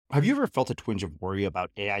Have you ever felt a twinge of worry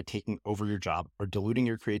about AI taking over your job or diluting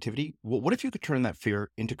your creativity? Well, what if you could turn that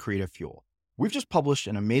fear into creative fuel? We've just published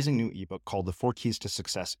an amazing new ebook called The Four Keys to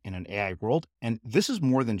Success in an AI World. And this is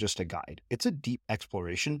more than just a guide, it's a deep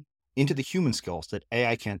exploration into the human skills that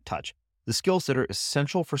AI can't touch, the skills that are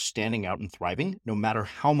essential for standing out and thriving, no matter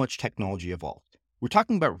how much technology evolves. We're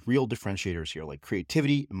talking about real differentiators here like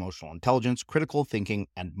creativity, emotional intelligence, critical thinking,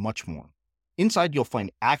 and much more. Inside, you'll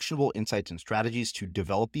find actionable insights and strategies to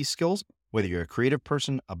develop these skills, whether you're a creative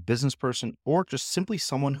person, a business person, or just simply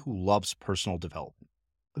someone who loves personal development.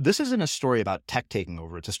 This isn't a story about tech taking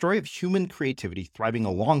over. It's a story of human creativity thriving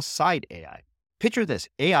alongside AI. Picture this: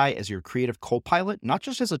 AI as your creative co-pilot, not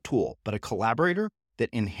just as a tool, but a collaborator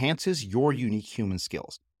that enhances your unique human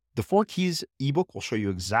skills. The Four Keys ebook will show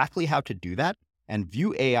you exactly how to do that and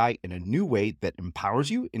view AI in a new way that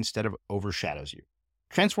empowers you instead of overshadows you.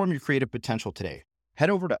 Transform your creative potential today. Head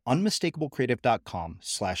over to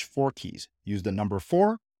unmistakablecreative.com/4keys. Use the number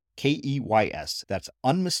 4, KEYS. That's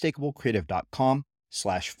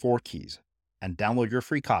unmistakablecreative.com/4keys and download your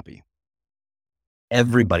free copy.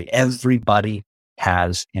 Everybody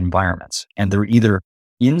has environments, and they're either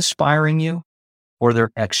inspiring you or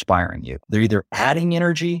they're expiring you. They're either adding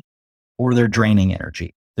energy or they're draining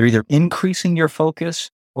energy. They're either increasing your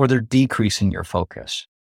focus or they're decreasing your focus.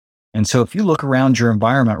 And so if you look around your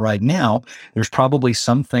environment right now, there's probably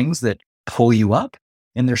some things that pull you up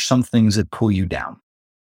and there's some things that pull you down.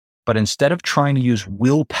 But instead of trying to use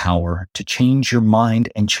willpower to change your mind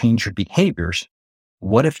and change your behaviors,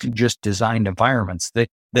 what if you just designed environments that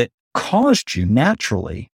caused you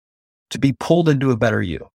naturally to be pulled into a better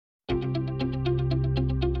you?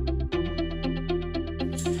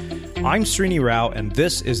 I'm Srini Rao, and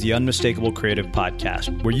this is the Unmistakable Creative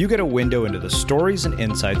Podcast, where you get a window into the stories and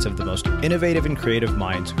insights of the most innovative and creative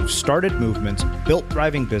minds who've started movements, built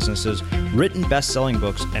thriving businesses, written best-selling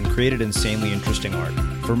books, and created insanely interesting art.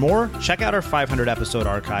 For more, check out our 500-episode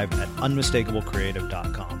archive at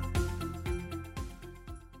unmistakablecreative.com.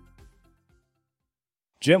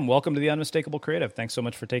 Jim, welcome to the Unmistakable Creative. Thanks so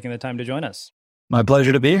much for taking the time to join us. My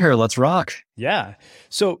pleasure to be here. Let's rock. Yeah.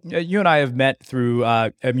 So you and I have met through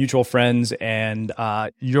mutual friends, and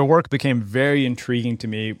your work became very intriguing to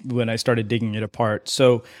me when I started digging it apart.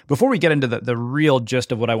 So before we get into the real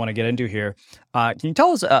gist of what I want to get into here, can you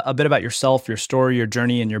tell us a bit about yourself, your story, your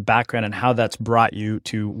journey, and your background, and how that's brought you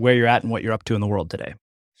to where you're at and what you're up to in the world today?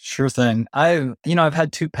 Sure thing. I've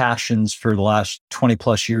had two passions for the last 20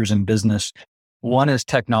 plus years in business. One is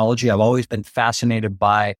technology. I've always been fascinated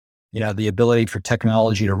by the ability for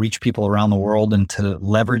technology to reach people around the world and to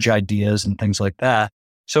leverage ideas and things like that.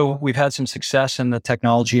 So we've had some success in the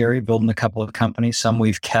technology area, building a couple of companies. Some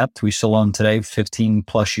we've kept, we still own today, 15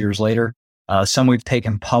 plus years later. Some we've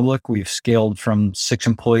taken public. We've scaled from 6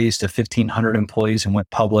 employees to 1,500 employees and went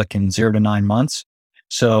public in 0 to 9 months.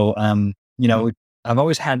 So, I've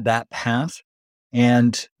always had that path.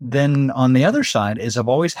 And then on the other side is I've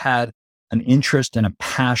always had an interest and a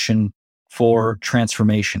passion for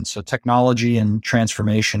transformation. So technology and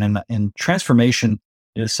transformation, and transformation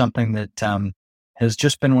is something that has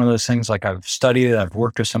just been one of those things. Like, I've studied it, I've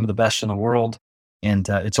worked with some of the best in the world, and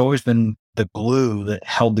it's always been the glue that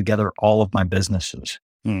held together all of my businesses.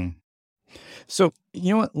 So,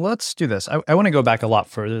 you know what, let's do this. I want to go back a lot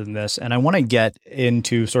further than this, and I want to get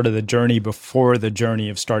into sort of the journey before the journey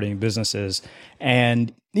of starting businesses,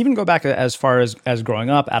 and even go back as far as growing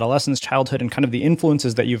up, adolescence, childhood, and kind of the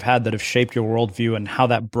influences that you've had that have shaped your worldview and how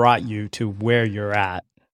that brought you to where you're at.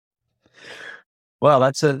 Well,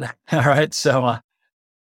 that's it. All right. So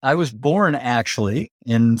I was born actually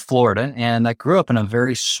in Florida, and I grew up in a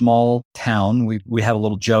very small town. We have a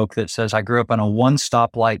little joke that says I grew up in a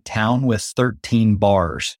 1-stoplight town with 13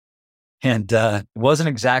 bars. And it wasn't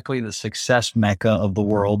exactly the success mecca of the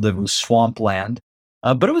world. It was swampland.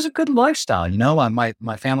 But it was a good lifestyle. My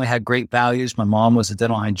family had great values. My mom was a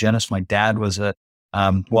dental hygienist. My dad was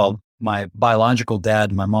my biological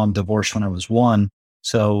dad, my mom divorced when I was 1.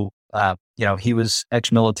 So, he was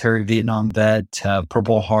ex-military, Vietnam vet,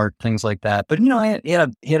 Purple Heart, things like that. But, he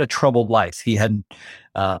had a troubled life. He had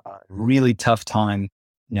a really tough time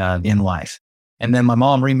in life. And then my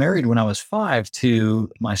mom remarried when I was 5 to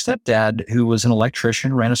my stepdad, who was an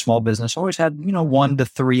electrician, ran a small business, always had, 1 to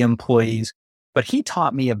 3 employees. But he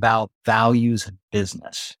taught me about values of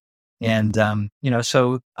business. And,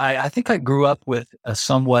 so I think I grew up with a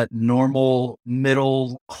somewhat normal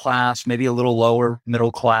middle class, maybe a little lower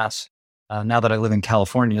middle class. Now that I live in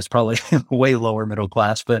California, it's probably way lower middle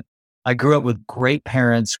class, but I grew up with great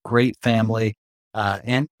parents, great family.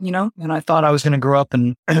 And I thought I was going to grow up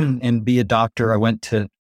and be a doctor. I went to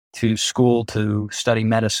school to study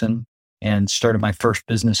medicine. and started my first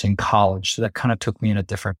business in college. So that kind of took me in a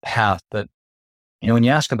different path. But, when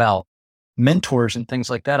you ask about mentors and things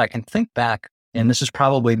like that, I can think back, and this is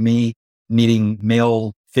probably me needing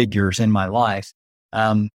male figures in my life.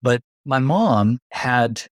 But my mom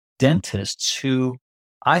had dentists who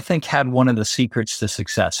I think had one of the secrets to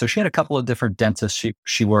success. So she had a couple of different dentists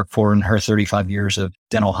she worked for in her 35 years of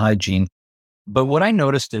dental hygiene. But what I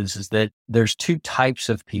noticed is that there's two types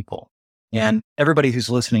of people. And everybody who's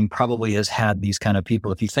listening probably has had these kind of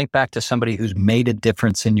people. If you think back to somebody who's made a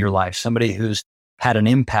difference in your life, somebody who's had an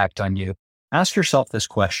impact on you, ask yourself this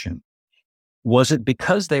question. Was it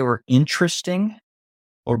because they were interesting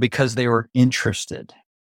or because they were interested?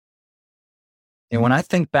 And when I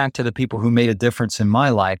think back to the people who made a difference in my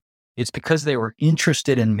life, it's because they were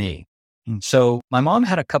interested in me. So my mom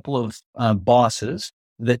had a couple of bosses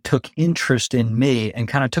that took interest in me and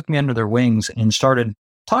kind of took me under their wings and started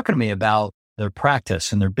talking to me about their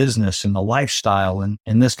practice and their business and the lifestyle and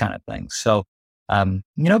this kind of thing. So,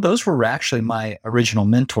 those were actually my original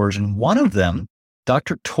mentors. And one of them,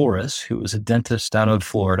 Dr. Torres, who was a dentist out of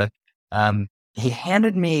Florida, he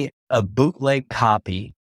handed me a bootleg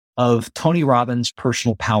copy of Tony Robbins'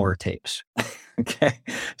 personal power tapes. Okay.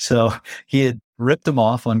 So he had ripped them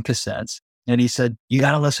off on cassettes and he said, you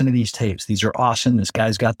got to listen to these tapes. These are awesome. This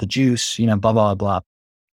guy's got the juice, blah, blah, blah.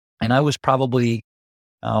 And I was probably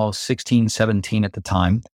 16, 17 at the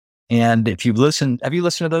time. And have you listened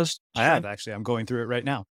to those? I have actually. I'm going through it right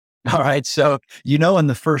now. All right. So, in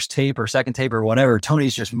the first tape or second tape or whatever,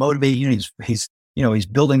 Tony's just motivating, he's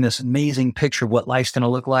building this amazing picture of what life's going to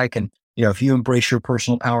look like. And, if you embrace your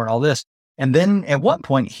personal power and all this. And then at one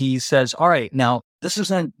point he says, all right, now this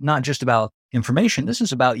is not just about information. This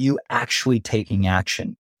is about you actually taking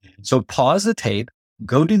action. So pause the tape,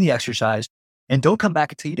 go do the exercise, and don't come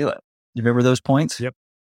back until you do it. You remember those points? Yep.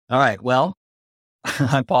 All right. Well,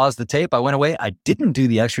 I paused the tape. I went away. I didn't do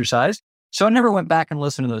the exercise. So I never went back and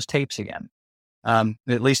listened to those tapes again.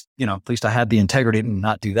 At least I had the integrity to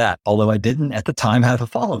not do that. Although I didn't at the time have a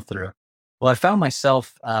follow through. Well, I found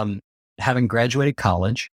myself, having graduated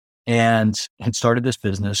college and had started this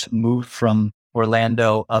business, moved from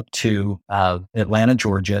Orlando up to, Atlanta,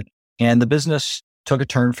 Georgia, and the business took a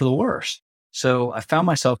turn for the worse. So I found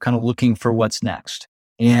myself kind of looking for what's next.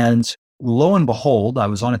 And lo and behold, I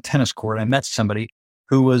was on a tennis court. I met somebody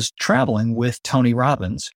who was traveling with Tony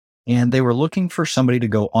Robbins, and they were looking for somebody to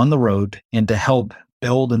go on the road and to help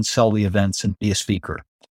build and sell the events and be a speaker.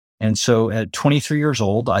 And so at 23 years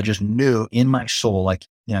old, I just knew in my soul,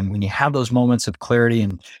 when you have those moments of clarity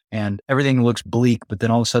and everything looks bleak, but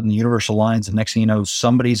then all of a sudden the universe aligns, and next thing you know,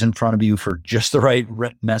 somebody's in front of you for just the right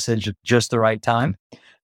message at just the right time.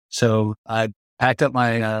 So I packed up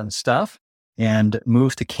my stuff and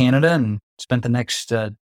moved to Canada and spent the next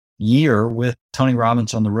year with Tony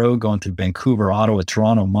Robbins on the road, going through Vancouver, Ottawa,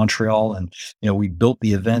 Toronto, Montreal. And, we built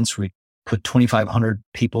the events. We put 2,500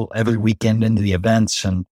 people every weekend into the events.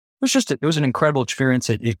 And it was an incredible experience.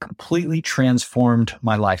 It completely transformed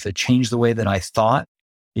my life. It changed the way that I thought.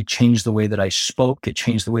 It changed the way that I spoke. It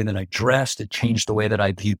changed the way that I dressed. It changed the way that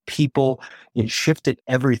I viewed people. It shifted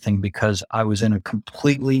everything because I was in a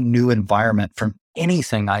completely new environment from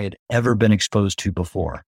anything I had ever been exposed to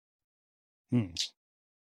before.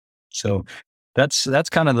 So that's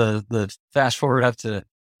kind of the fast forward up to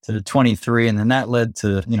 23. And then that led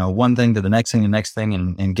to, one thing to the next thing,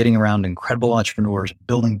 and getting around incredible entrepreneurs,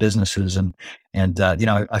 building businesses. And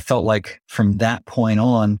I felt like from that point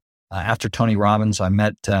on, after Tony Robbins, I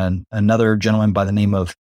met another gentleman by the name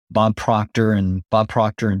of Bob Proctor, and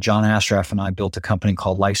John Ashraf and I built a company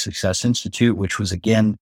called Life Success Institute, which was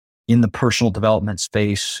again in the personal development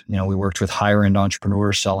space. We worked with higher end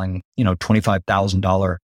entrepreneurs selling,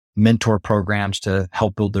 $25,000 mentor programs to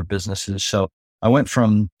help build their businesses. So I went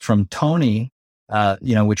from Tony,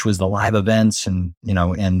 which was the live events and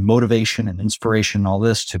motivation and inspiration and all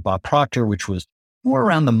this, to Bob Proctor, which was more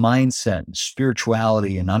around the mindset and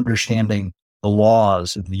spirituality and understanding the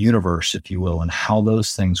laws of the universe, if you will, and how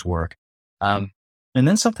those things work. And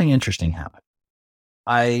then something interesting happened.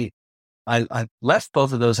 I left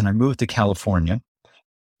both of those and I moved to California.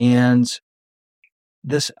 And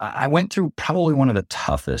I went through probably one of the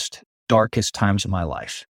toughest, darkest times of my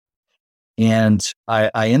life. And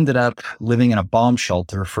I ended up living in a bomb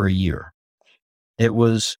shelter for a year. It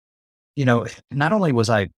was, not only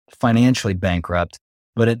was I financially bankrupt,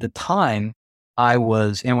 but at the time I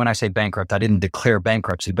was, and when I say bankrupt, I didn't declare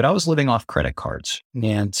bankruptcy, but I was living off credit cards.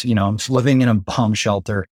 And, I was living in a bomb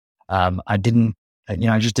shelter. I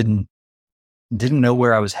just didn't know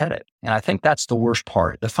where I was headed. And I think that's the worst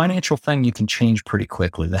part. The financial thing you can change pretty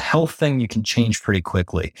quickly. The health thing you can change pretty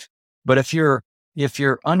quickly. But if you're if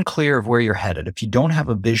you're unclear of where you're headed, if you don't have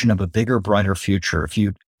a vision of a bigger, brighter future, if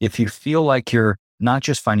you feel like you're not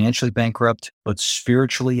just financially bankrupt, but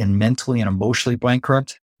spiritually and mentally and emotionally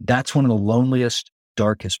bankrupt, that's one of the loneliest,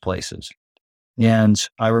 darkest places. And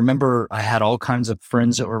I remember I had all kinds of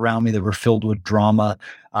friends that were around me that were filled with drama.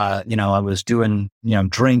 I was doing,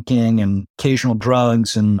 drinking and occasional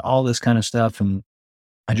drugs and all this kind of stuff. And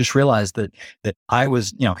I just realized that I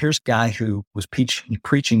was, here's a guy who was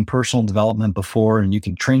preaching personal development before, and you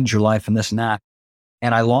can change your life and this and that.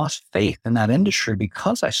 And I lost faith in that industry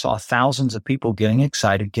because I saw thousands of people getting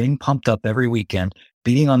excited, getting pumped up every weekend,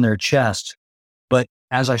 beating on their chest. But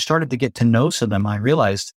as I started to get to know some of them, I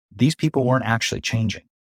realized these people weren't actually changing.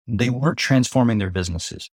 They weren't transforming their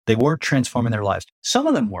businesses. They weren't transforming their lives. Some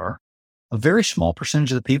of them were. A very small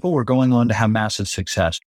percentage of the people were going on to have massive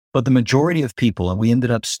success. But the majority of people, and we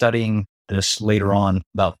ended up studying this later on,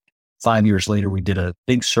 about 5 years later, we did a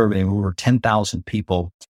big survey of over 10,000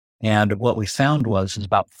 people. And what we found is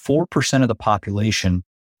about 4% of the population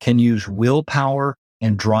can use willpower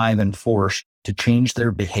and drive and force to change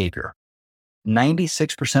their behavior.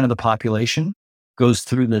 96% of the population goes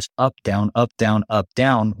through this up, down,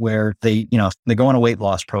 where they go on a weight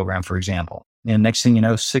loss program, for example. And next thing you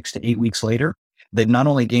know, 6 to 8 weeks later, they've not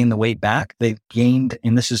only gained the weight back, they've gained,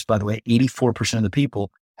 and this is, by the way, 84% of the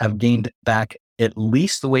people have gained back at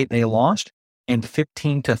least the weight they lost and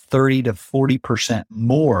 15 to 30 to 40%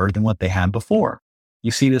 more than what they had before.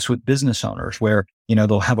 You see this with business owners where,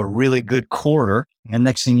 they'll have a really good quarter, and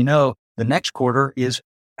next thing you know, the next quarter is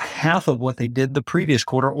half of what they did the previous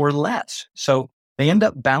quarter or less. So they end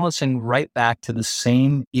up balancing right back to the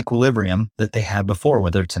same equilibrium that they had before,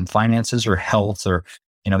 whether it's in finances or health, or,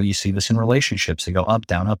 you see this in relationships. They go up,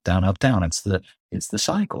 down, up, down, up, down. It's the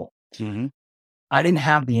cycle. Mm-hmm. I didn't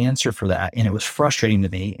have the answer for that, and it was frustrating to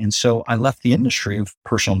me. And so I left the industry of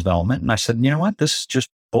personal development, and I said, you know what? This is just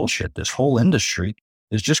bullshit. This whole industry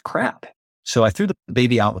is just crap. So I threw the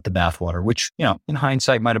baby out with the bathwater, which, in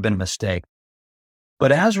hindsight might have been a mistake.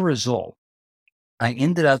 But as a result, I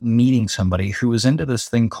ended up meeting somebody who was into this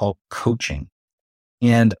thing called coaching.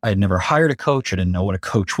 And I'd never hired a coach. I didn't know what a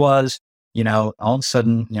coach was. All of a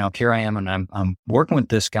sudden, here I am, and I'm working with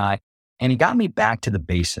this guy, and he got me back to the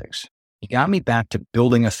basics. He got me back to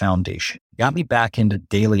building a foundation. He got me back into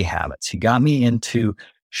daily habits. He got me into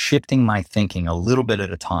shifting my thinking a little bit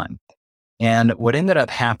at a time. And what ended up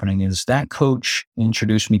happening is that coach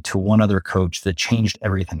introduced me to one other coach that changed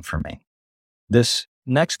everything for me. This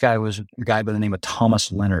next guy was a guy by the name of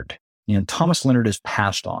Thomas Leonard. Thomas Leonard is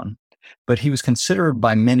passed on, but he was considered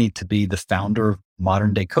by many to be the founder of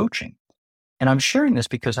modern day coaching. And I'm sharing this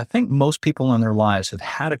because I think most people in their lives have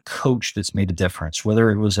had a coach that's made a difference,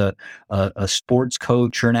 whether it was a sports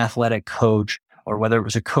coach or an athletic coach, or whether it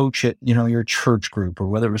was a coach at, your church group, or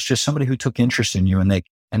whether it was just somebody who took interest in you and they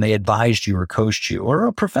advised you or coached you, or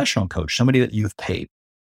a professional coach, somebody that you've paid.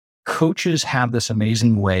 Coaches have this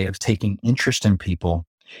amazing way of taking interest in people,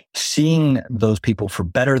 seeing those people for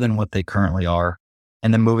better than what they currently are,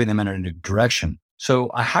 and then moving them in a new direction.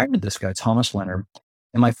 So I hired this guy, Thomas Leonard.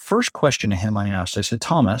 And my first question to him, I said,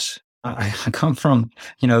 Thomas, I come from,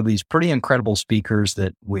 these pretty incredible speakers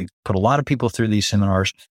that we put a lot of people through these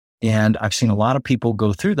seminars, and I've seen a lot of people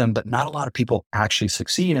go through them, but not a lot of people actually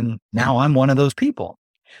succeed. And now I'm one of those people.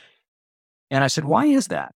 And I said, why is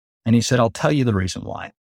that? And he said, I'll tell you the reason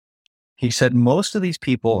why. He said, most of these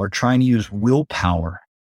people are trying to use willpower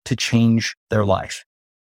to change their life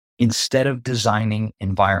instead of designing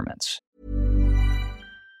environments.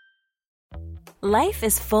 Life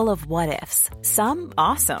is full of what-ifs, some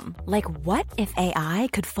awesome, like what if AI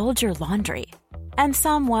could fold your laundry? And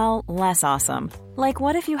some, well, less awesome, like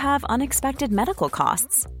what if you have unexpected medical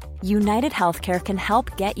costs? United Healthcare can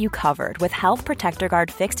help get you covered with Health Protector Guard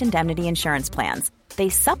fixed indemnity insurance plans. They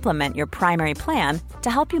supplement your primary plan to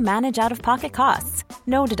help you manage out-of-pocket costs.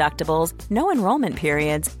 No deductibles, no enrollment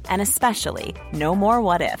periods, and especially no more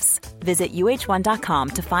what-ifs. Visit uh1.com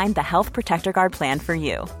to find the Health Protector Guard plan for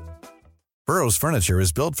you. Burrow's furniture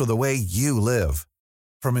is built for the way you live.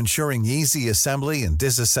 From ensuring easy assembly and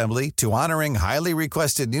disassembly to honoring highly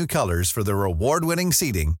requested new colors for their award-winning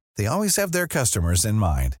seating, they always have their customers in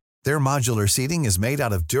mind. Their modular seating is made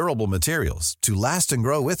out of durable materials to last and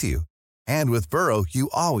grow with you. And with Burrow, you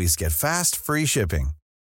always get fast, free shipping.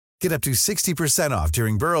 Get up to 60% off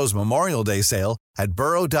during Burrow's Memorial Day sale at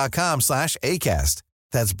burrow.com/ACAST.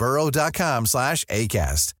 That's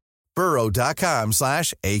burrow.com/ACAST.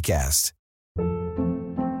 burrow.com/ACAST.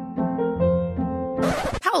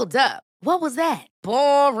 Hold up. What was that?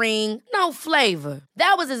 Boring. No flavor.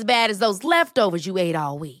 That was as bad as those leftovers you ate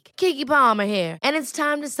all week. Keke Palmer here. And it's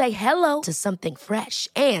time to say hello to something fresh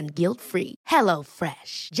and guilt-free. Hello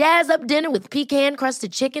Fresh. Jazz up dinner with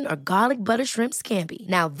pecan-crusted chicken or garlic butter shrimp scampi.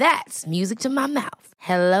 Now that's music to my mouth.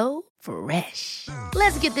 Hello Fresh.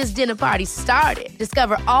 Let's get this dinner party started.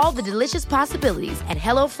 Discover all the delicious possibilities at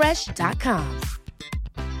hellofresh.com.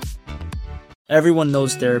 Everyone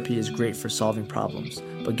knows therapy is great for solving problems,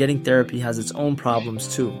 but getting therapy has its own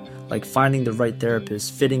problems too, like finding the right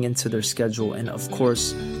therapist, fitting into their schedule, and of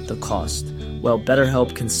course, the cost. Well,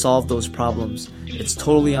 BetterHelp can solve those problems. It's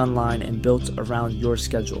totally online and built around your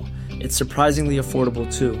schedule. It's surprisingly affordable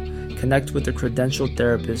too. Connect with a credentialed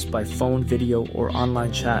therapist by phone, video, or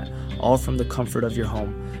online chat, all from the comfort of your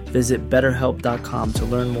home. Visit BetterHelp.com to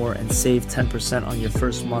learn more and save 10% on your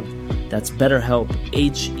first month. That's BetterHelp,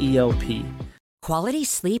 H-E-L-P. Quality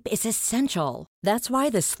sleep is essential. That's why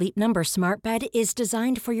the Sleep Number Smart Bed is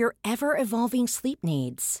designed for your ever-evolving sleep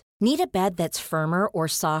needs. Need a bed that's firmer or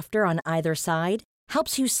softer on either side?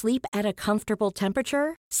 Helps you sleep at a comfortable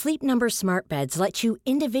temperature? Sleep Number Smart Beds let you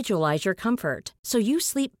individualize your comfort, so you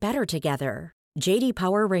sleep better together. J.D.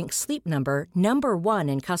 Power ranks Sleep Number number 1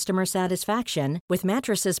 in customer satisfaction with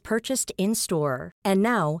mattresses purchased in-store. And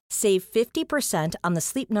now, save 50% on the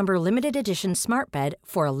Sleep Number Limited Edition Smart Bed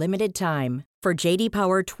for a limited time. For J.D.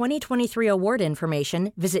 Power 2023 award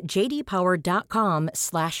information, visit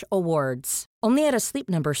jdpower.com/awards. Only at a Sleep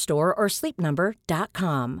Number store or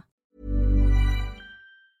sleepnumber.com.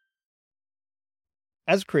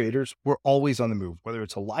 As creators, we're always on the move. Whether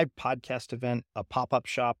it's a live podcast event, a pop-up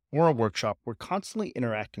shop, or a workshop, we're constantly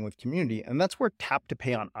interacting with community, and that's where Tap to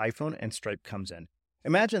Pay on iPhone and Stripe comes in.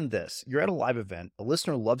 Imagine this. You're at a live event, a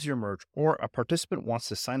listener loves your merch, or a participant wants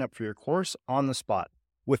to sign up for your course on the spot.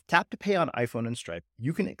 With Tap to Pay on iPhone and Stripe,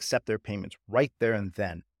 you can accept their payments right there and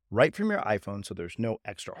then, right from your iPhone, so there's no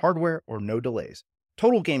extra hardware or no delays.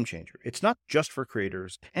 Total game changer. It's not just for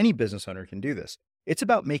creators. Any business owner can do this. It's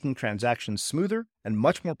about making transactions smoother and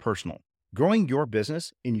much more personal, growing your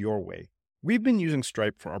business in your way. We've been using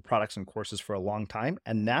Stripe for our products and courses for a long time,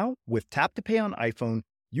 and now with Tap to Pay on iPhone,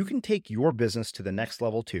 you can take your business to the next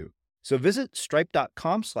level too. So visit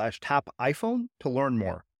stripe.com/tapiphone to learn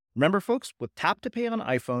more. Remember, folks, with Tap to Pay on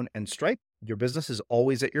iPhone and Stripe, your business is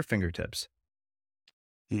always at your fingertips.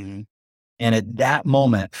 Mm-hmm. And at that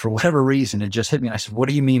moment, for whatever reason, it just hit me. I said, what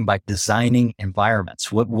do you mean by designing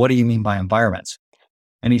environments? What do you mean by environments?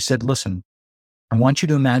 And he said, listen, I want you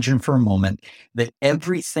to imagine for a moment that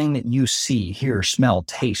everything that you see, hear, smell,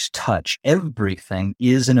 taste, touch, everything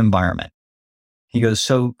is an environment. He goes,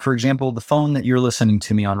 so for example, the phone that you're listening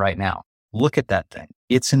to me on right now, look at that thing.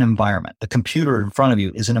 It's an environment. The computer in front of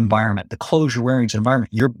you is an environment. The clothes you're wearing is an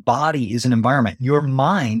environment. Your body is an environment. Your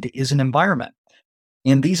mind is an environment.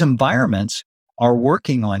 And these environments are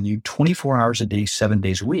working on you 24 hours a day, 7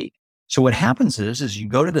 days a week. So what happens is you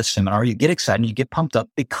go to the seminar, you get excited, you get pumped up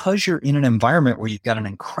because you're in an environment where you've got an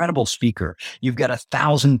incredible speaker. You've got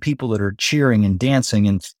 1,000 people that are cheering and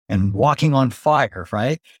dancing and walking on fire,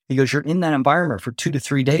 right? He goes, you're in that environment for 2 to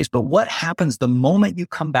 3 days. But what happens the moment you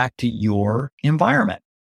come back to your environment?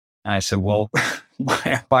 And I said, well, my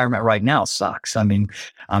environment right now sucks. I mean,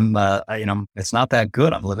 it's not that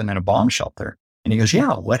good. I'm living in a bomb shelter. And he goes,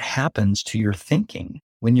 yeah, what happens to your thinking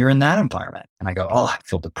when you're in that environment? And I go, oh, I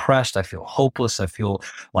feel depressed. I feel hopeless. I feel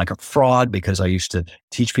like a fraud because I used to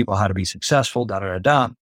teach people how to be successful,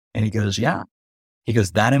 And he goes, yeah. He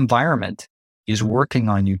goes, that environment is working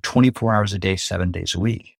on you 24 hours a day, 7 days a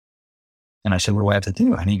week. And I said, what do I have to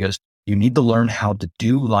do? And he goes, you need to learn how to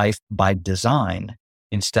do life by design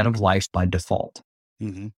instead of life by default.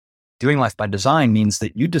 Mm-hmm. Doing life by design means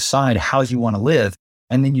that you decide how you want to live,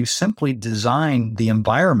 and then you simply design the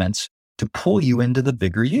environments to pull you into the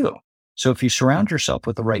bigger you. So if you surround yourself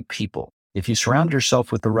with the right people, if you surround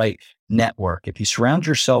yourself with the right network, if you surround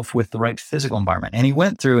yourself with the right physical environment, and he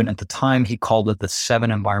went through, and at the time he called it the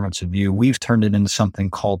 7 environments of you. We've turned it into something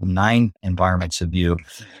called 9 environments of you.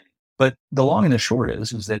 But the long and the short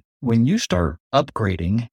is that when you start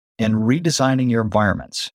upgrading and redesigning your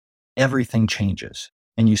environments, everything changes.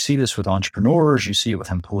 And you see this with entrepreneurs, you see it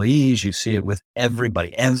with employees, you see it with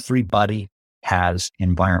everybody. Everybody has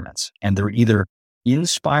environments, and they're either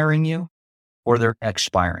inspiring you or they're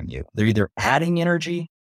expiring you. They're either adding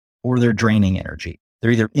energy or they're draining energy.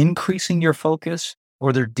 They're either increasing your focus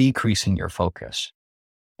or they're decreasing your focus.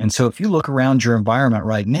 And so if you look around your environment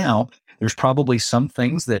right now, there's probably some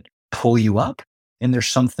things that pull you up and there's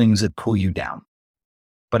some things that pull you down.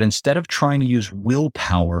 But instead of trying to use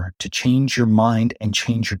willpower to change your mind and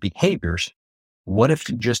change your behaviors, what if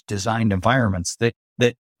you just designed environments that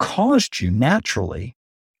caused you naturally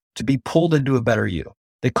to be pulled into a better you.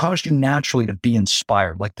 They cause you naturally to be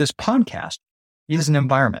inspired. Like this podcast is an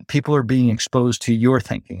environment. People are being exposed to your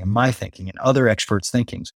thinking and my thinking and other experts'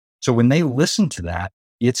 thinkings. So when they listen to that,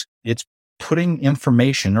 it's putting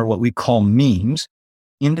information, or what we call memes,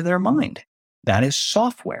 into their mind. That is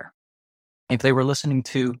software. If they were listening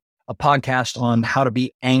to a podcast on how to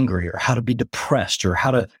be angry or how to be depressed or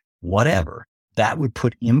how to whatever, that would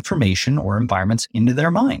put information or environments into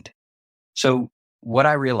their mind. So what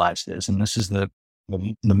I realized is, and this is the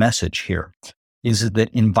message here, is that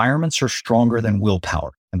environments are stronger than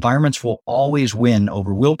willpower. Environments will always win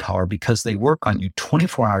over willpower because they work on you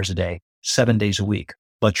 24 hours a day, 7 days a week.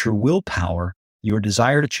 But your willpower, your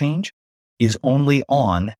desire to change, is only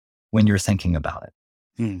on when you're thinking about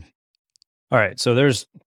it. All right. So there's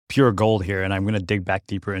pure gold here, and I'm going to dig back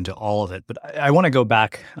deeper into all of it. But I want to go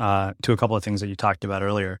back to a couple of things that you talked about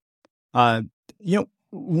earlier.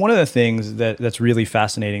 One of the things that's really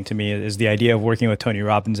fascinating to me is the idea of working with Tony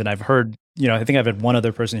Robbins. And I've heard, I think I've had one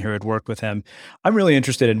other person here who had worked with him. I'm really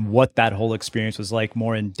interested in what that whole experience was like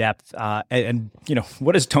more in depth. And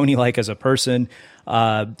what is Tony like as a person?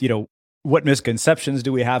 What misconceptions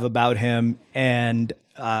do we have about him? And,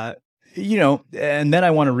 and then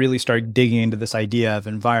I want to really start digging into this idea of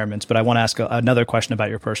environments, but I want to ask another question about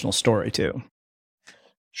your personal story too.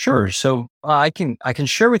 Sure. So I can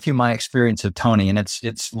share with you my experience of Tony, and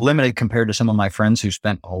it's limited compared to some of my friends who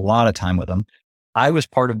spent a lot of time with him. I was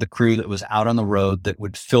part of the crew that was out on the road that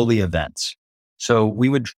would fill the events. So we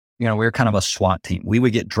would, we were kind of a SWAT team. We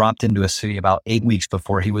would get dropped into a city about 8 weeks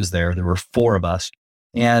before he was there. There were 4 of us,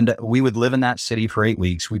 and we would live in that city for 8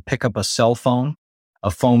 weeks. We'd pick up a cell phone,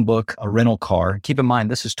 a phone book, a rental car. Keep in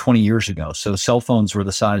mind, this is 20 years ago. So cell phones were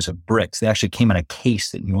the size of bricks. They actually came in a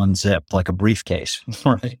case that you unzipped, like a briefcase,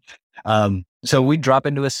 right? So we'd drop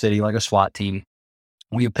into a city like a SWAT team.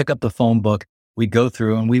 We would pick up the phone book. We'd go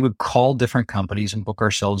through and we would call different companies and book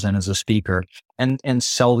ourselves in as a speaker and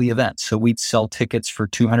sell the event. So we'd sell tickets for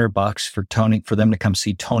 $200 for them to come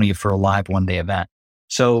see Tony for a live one-day event.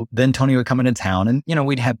 So then Tony would come into town and,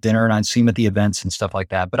 we'd have dinner and I'd see him at the events and stuff like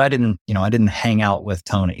that. But I didn't hang out with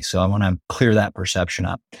Tony. So I want to clear that perception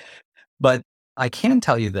up. But I can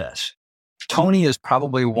tell you this, Tony is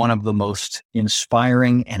probably one of the most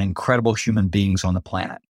inspiring and incredible human beings on the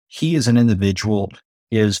planet. He is an individual,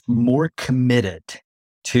 is more committed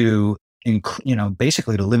to,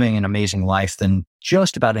 basically to living an amazing life than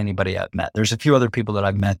just about anybody I've met. There's a few other people that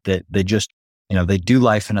I've met that they just, they do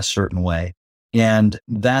life in a certain way. And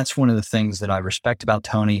that's one of the things that I respect about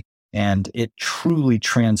Tony. And it truly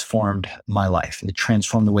transformed my life. It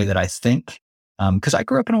transformed the way that I think. Because I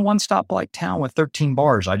grew up in a one-stop like town with 13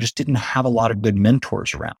 bars. I just didn't have a lot of good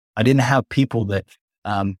mentors around. I didn't have people that,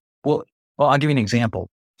 well, I'll give you an example.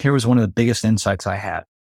 Here was one of the biggest insights I had.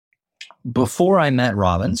 Before I met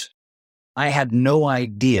Robbins, I had no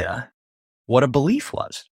idea what a belief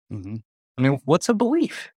was. Mm-hmm. I mean, what's a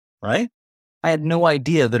belief, right? I had no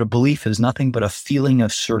idea that a belief is nothing but a feeling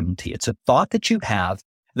of certainty. It's a thought that you have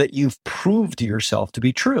that you've proved to yourself to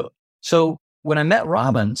be true. So when I met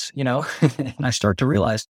Robbins, and I start to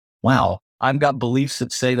realize, wow, I've got beliefs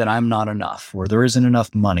that say that I'm not enough, or there isn't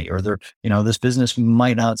enough money, or this business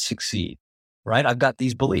might not succeed, right? I've got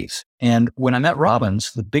these beliefs. And when I met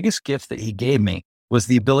Robbins, the biggest gift that he gave me was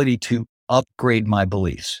the ability to upgrade my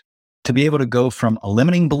beliefs. To be able to go from a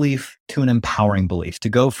limiting belief to an empowering belief, to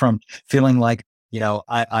go from feeling like,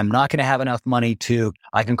 I'm not going to have enough money to,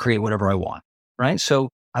 I can create whatever I want, right? So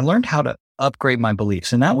I learned how to upgrade my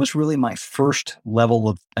beliefs. And that was really my first level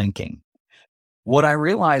of thinking. What I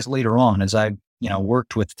realized later on as I,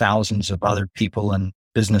 worked with thousands of other people and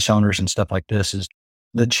business owners and stuff like this is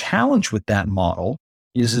the challenge with that model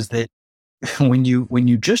is that when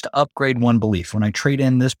you just upgrade one belief, when I trade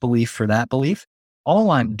in this belief for that belief,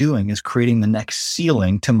 all I'm doing is creating the next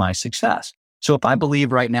ceiling to my success. So if I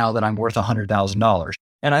believe right now that I'm worth $100,000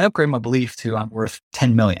 and I upgrade my belief to I'm worth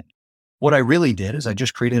 10 million, what I really did is I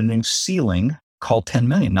just created a new ceiling called 10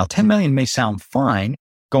 million. Now, 10 million may sound fine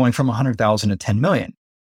going from 100,000 to 10 million,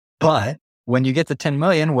 but when you get to 10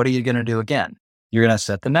 million, what are you going to do again? You're going to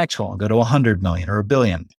set the next one, go to 100 million or a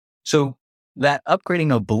billion. So that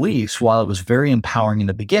upgrading of beliefs, while it was very empowering in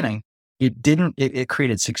the beginning, it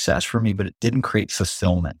created success for me, but it didn't create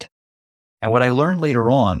fulfillment. And what I learned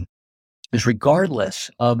later on is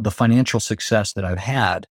regardless of the financial success that I've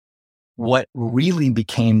had, what really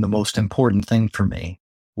became the most important thing for me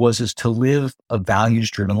is to live a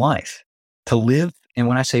values-driven life. To live, and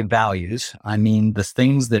when I say values, I mean the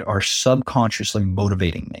things that are subconsciously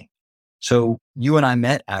motivating me. So you and I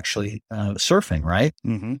met actually surfing, right?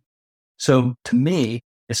 Mm-hmm. So to me,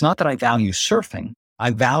 it's not that I value surfing.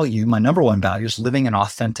 my number one value is living an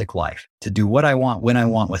authentic life, to do what I want, when I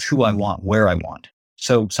want, with who I want, where I want.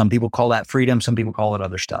 So some people call that freedom. Some people call it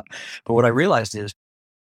other stuff. But what I realized is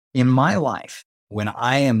in my life, when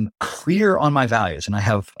I am clear on my values, and I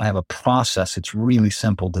have a process, it's really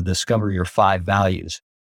simple to discover your 5 values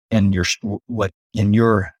and what in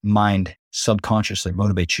your mind subconsciously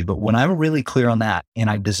motivates you. But when I'm really clear on that and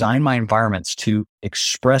I design my environments to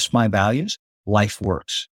express my values, life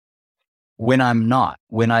works. When I'm not,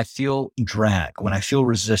 when I feel drag, when I feel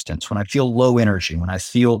resistance, when I feel low energy, when I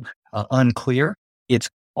feel unclear, it's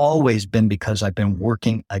always been because I've been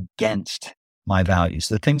working against my values,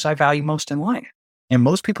 the things I value most in life. And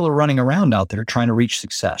most people are running around out there trying to reach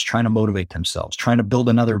success, trying to motivate themselves, trying to build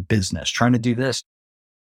another business, trying to do this.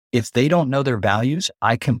 If they don't know their values,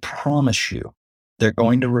 I can promise you they're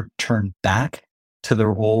going to return back to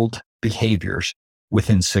their old behaviors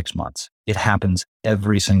within 6 months. It happens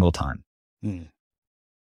every single time.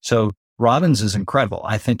 So Robbins is incredible.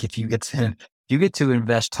 I think if you get to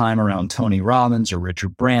invest time around Tony Robbins or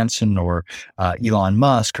Richard Branson or Elon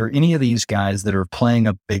Musk or any of these guys that are playing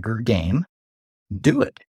a bigger game, do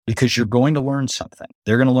it, because you're going to learn something.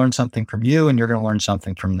 They're going to learn something from you and you're going to learn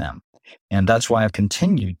something from them. And that's why I've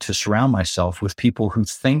continued to surround myself with people who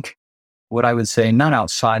think what I would say, not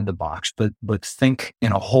outside the box, but think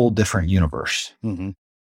in a whole different universe. Mm-hmm.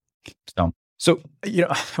 So,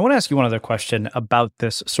 I want to ask you one other question about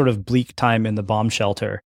this sort of bleak time in the bomb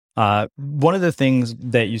shelter. One of the things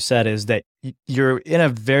that you said is that you're in a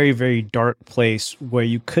very, very dark place where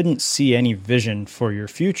you couldn't see any vision for your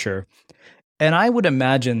future. And I would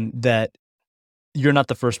imagine that you're not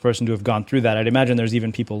the first person to have gone through that. I'd imagine there's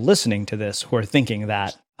even people listening to this who are thinking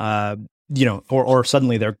that, or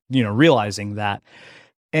suddenly they're, realizing that.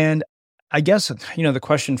 And I guess, the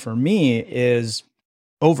question for me is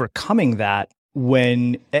overcoming that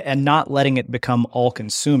and not letting it become all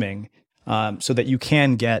consuming, so that you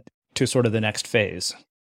can get to sort of the next phase.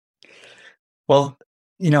 Well,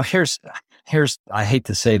 here's, I hate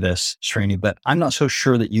to say this, Srini, but I'm not so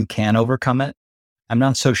sure that you can overcome it. I'm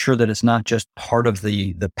not so sure that it's not just part of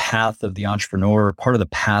the path of the entrepreneur, part of the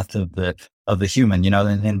path of the human.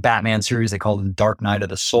 In Batman series, they call it the Dark Night of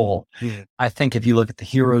the Soul. Yeah. I think if you look at the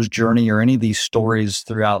hero's journey or any of these stories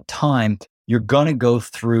throughout time, you're going to go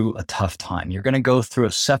through a tough time. You're going to go through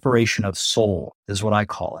a separation of soul, is what I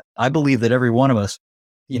call it. I believe that every one of us,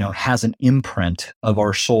 has an imprint of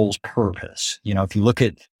our soul's purpose. If you look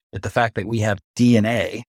at the fact that we have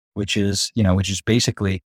DNA, which is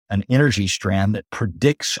basically an energy strand that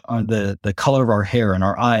predicts the color of our hair and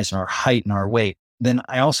our eyes and our height and our weight, then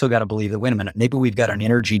I also got to believe that, wait a minute, maybe we've got an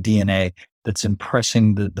energy DNA that's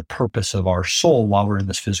impressing the purpose of our soul while we're in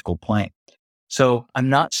this physical plane. So I'm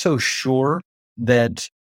not so sure that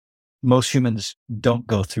most humans don't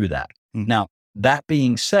go through that. Mm-hmm. Now, that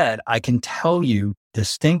being said, I can tell you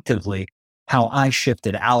distinctively how I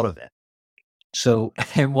shifted out of it. So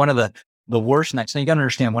one of the worst nights, now you got to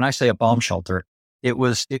understand, when I say a bomb shelter, it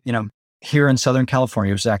was, here in Southern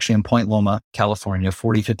California. It was actually in Point Loma, California,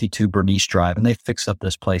 4052 Bernice Drive. And they fixed up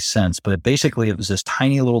this place since, but basically it was this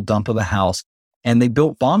tiny little dump of a house. And they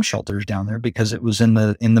built bomb shelters down there because it was in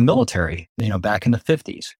the military, back in the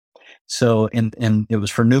 50s. So, and it was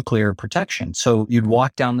for nuclear protection. So you'd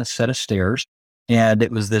walk down this set of stairs and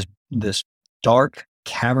it was this dark,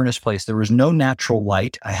 cavernous place. There was no natural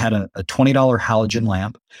light. I had a $20 halogen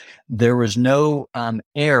lamp. There was no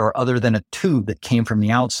air other than a tube that came from the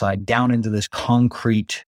outside down into this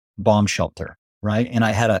concrete bomb shelter, right? And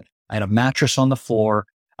I had a mattress on the floor.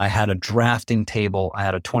 I had a drafting table. I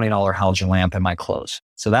had a $20 halogen lamp and my clothes.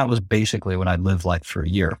 So that was basically what I lived like for a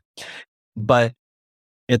year. But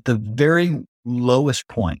at the very lowest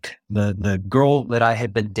point, the girl that I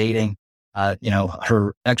had been dating,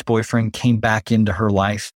 her ex-boyfriend came back into her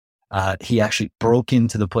life. He actually broke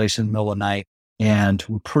into the place in the middle of the night, and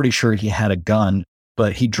we're pretty sure he had a gun,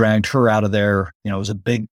 but he dragged her out of there. It was a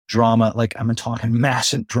big drama. Like, I'm talking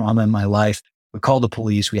massive drama in my life. We called the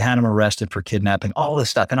police. We had him arrested for kidnapping, all this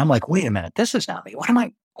stuff. And I'm like, wait a minute, this is not me.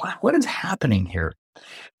 What is happening here?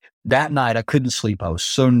 That night, I couldn't sleep. I was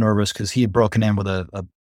so nervous because he had broken in with a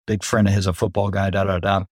big friend of his, a football guy,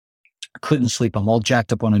 I couldn't sleep. I'm all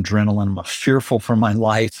jacked up on adrenaline. I'm fearful for my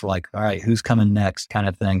life. Like, all right, who's coming next kind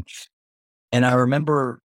of thing. And I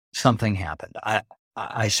remember something happened.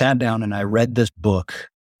 I sat down and I read this book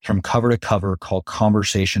from cover to cover called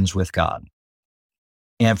Conversations with God.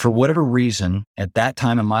 And for whatever reason, at that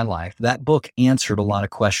time in my life, that book answered a lot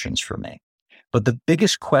of questions for me. But the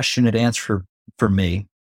biggest question it answered for me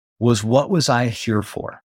was, what was I here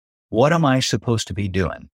for? What am I supposed to be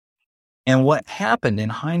doing? And what happened in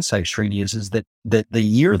hindsight, Srini, is that the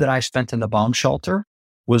year that I spent in the bomb shelter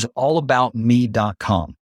was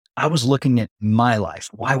allaboutme.com. I was looking at my life.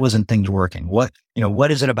 Why wasn't things working? What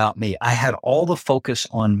is it about me? I had all the focus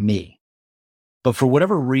on me. But for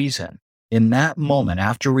whatever reason, in that moment,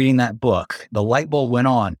 after reading that book, the light bulb went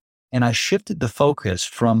on and I shifted the focus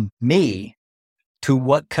from me to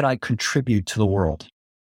what could I contribute to the world.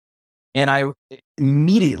 And I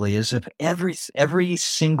immediately, as if every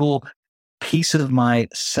single piece of my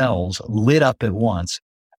cells lit up at once,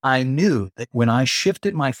 I knew that when I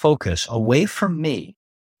shifted my focus away from me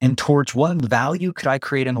and towards what value could I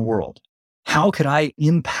create in the world, how could I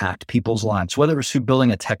impact people's lives, whether it was through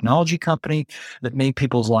building a technology company that made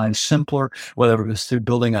people's lives simpler, whether it was through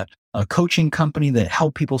building a coaching company that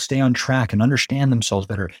helped people stay on track and understand themselves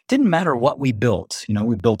better. It didn't matter what we built.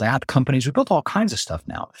 We built app companies, we built all kinds of stuff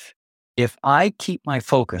now. If I keep my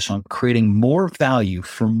focus on creating more value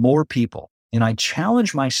for more people, and I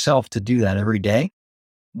challenge myself to do that every day,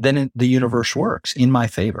 then the universe works in my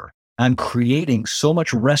favor. I'm creating so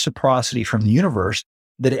much reciprocity from the universe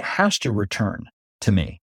that it has to return to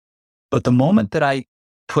me. But the moment that I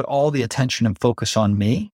put all the attention and focus on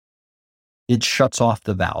me, it shuts off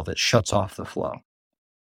the valve, it shuts off the flow.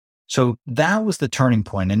 So that was the turning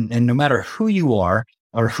point. And no matter who you are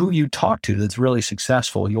or who you talk to that's really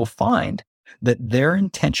successful, you'll find that their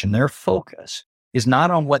intention, their focus is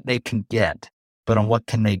not on what they can get, but on what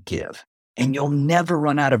can they give. And you'll never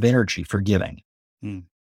run out of energy for giving.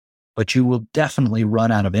 But you will definitely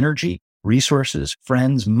run out of energy, resources,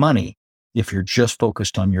 friends, money, if you're just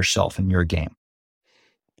focused on yourself and your game.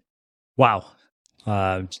 Wow.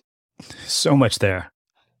 So much there.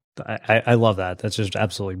 I love that. That's just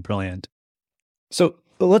absolutely brilliant. So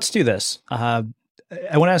let's do this.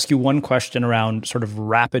 I want to ask you one question around sort of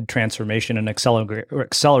rapid transformation and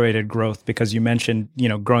accelerated growth, because you mentioned,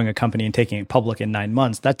 growing a company and taking it public in 9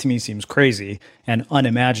 months. That to me seems crazy and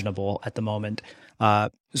unimaginable at the moment.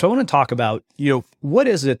 So I want to talk about, what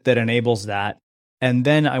is it that enables that? And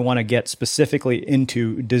then I want to get specifically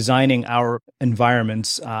into designing our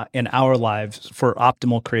environments in our lives for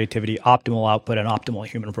optimal creativity, optimal output, and optimal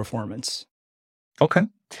human performance. Okay.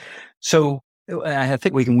 So I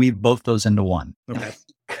think we can weave both those into one. Okay.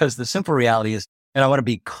 Because the simple reality is, and I want to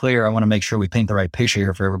be clear, I want to make sure we paint the right picture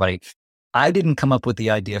here for everybody. I didn't come up with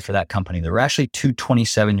the idea for that company. There were actually two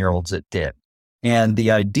 27-year-olds that did. And the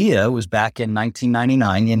idea was back in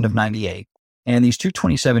 1999, the end of 98. And these two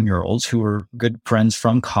 27-year-olds who were good friends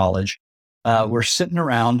from college were sitting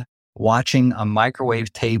around watching a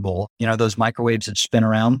microwave table, those microwaves that spin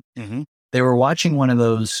around. Mm-hmm. They were watching one of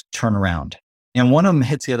those turn around. And one of them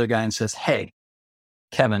hits the other guy and says, "Hey,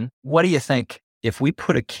 Kevin, what do you think if we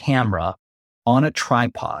put a camera on a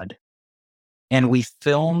tripod and we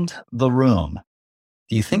filmed the room?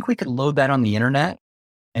 Do you think we could load that on the internet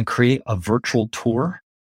and create a virtual tour?"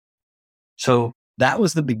 So that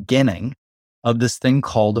was the beginning of this thing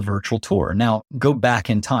called a virtual tour. Now, go back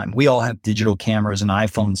in time. We all have digital cameras and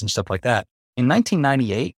iPhones and stuff like that. In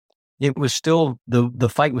 1998, it was still, the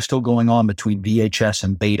fight was still going on between VHS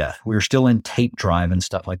and beta. We were still in tape drive and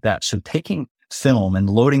stuff like that. So taking film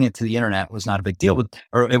and loading it to the internet was not a big deal,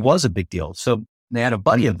 or it was a big deal. So they had a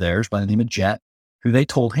buddy of theirs by the name of Jet, who they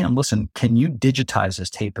told him, "Listen, can you digitize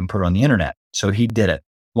this tape and put it on the internet?" So he did it.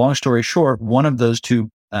 Long story short, one of those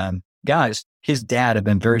two guys, his dad had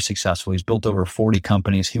been very successful. He's built over 40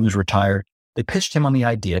 companies. He was retired. They pitched him on the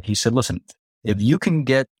idea. He said, "Listen, if you can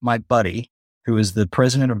get my buddy, who is the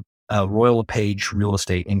president of Royal LePage Real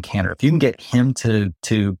Estate in Canada, if you can get him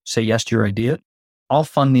to say yes to your idea, I'll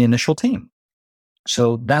fund the initial team."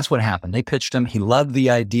 So that's what happened. They pitched him. He loved the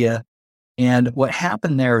idea. And what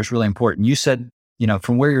happened there is really important. You said,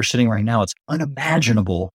 from where you're sitting right now, it's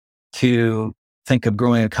unimaginable to think of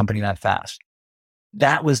growing a company that fast.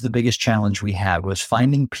 That was the biggest challenge we had, was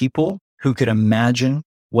finding people who could imagine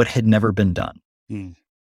what had never been done.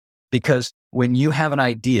 Because when you have an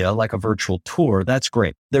idea like a virtual tour, that's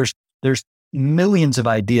great. There's millions of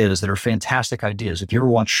ideas that are fantastic ideas. If you ever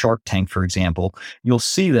watch Shark Tank, for example, you'll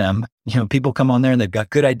see them, people come on there and they've got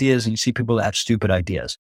good ideas, and you see people that have stupid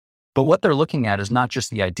ideas. But what they're looking at is not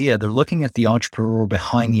just the idea, they're looking at the entrepreneur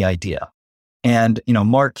behind the idea. And,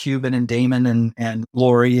 Mark Cuban and Damon and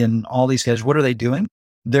Lori and all these guys, what are they doing?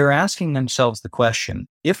 They're asking themselves the question,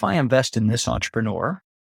 if I invest in this entrepreneur,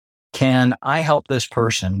 can I help this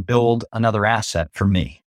person build another asset for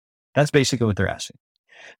me? That's basically what they're asking.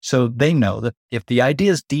 So they know that if the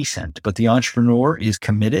idea is decent, but the entrepreneur is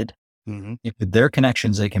committed, if with their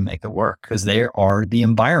connections, they can make it work, because they are the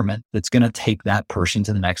environment that's going to take that person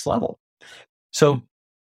to the next level. So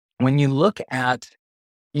when you look at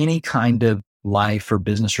any kind of life or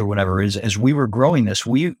business or whatever is, as we were growing this,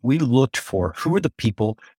 we looked for who are the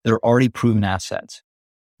people that are already proven assets.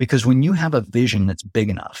 Because when you have a vision that's big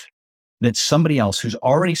enough, that somebody else who's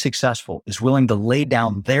already successful is willing to lay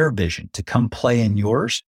down their vision to come play in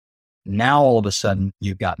yours, now all of a sudden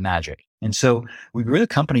you've got magic. And so we grew the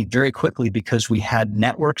company very quickly because we had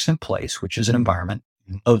networks in place, which is an environment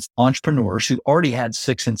of entrepreneurs who already had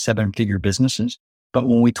 6 and 7 figure businesses. But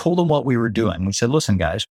when we told them what we were doing, we said, listen,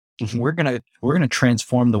 guys, we're going to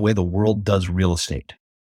transform the way the world does real estate.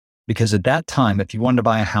 Because at that time, if you wanted to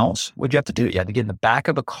buy a house, what'd you have to do? You had to get in the back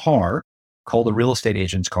of a car called a real estate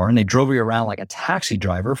agent's car, and they drove you around like a taxi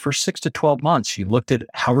driver for 6 to 12 months. You looked at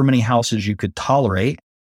however many houses you could tolerate,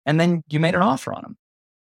 and then you made an offer on them.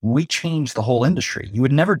 We changed the whole industry. You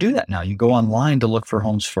would never do that now. You go online to look for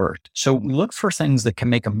homes first. So we look for things that can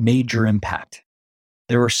make a major impact.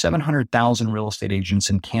 There were 700,000 real estate agents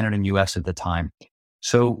in Canada and US at the time.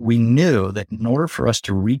 So we knew that in order for us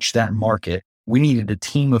to reach that market, we needed a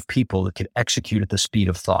team of people that could execute at the speed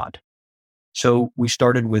of thought. So we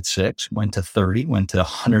started with 6, went to 30, went to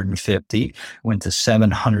 150, went to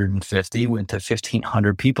 750, went to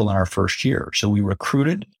 1,500 people in our first year. So we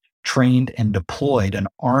recruited, trained, and deployed an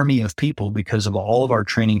army of people because of all of our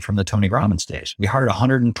training from the Tony Robbins days. We hired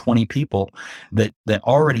 120 people that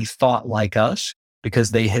already thought like us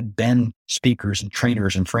because they had been speakers and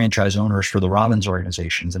trainers and franchise owners for the Robbins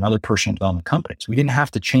organizations and other personal development companies. We didn't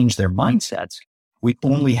have to change their mindsets. We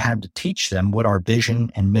only had to teach them what our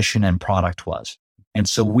vision and mission and product was. And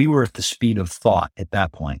so we were at the speed of thought at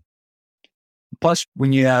that point. Plus,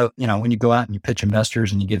 when you when you go out and you pitch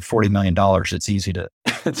investors and you get $40 million, it's easy to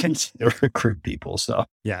recruit people. So,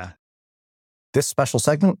 yeah. This special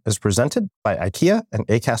segment is presented by IKEA and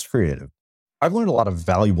Acast Creative. I've learned a lot of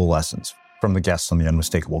valuable lessons from the guests on The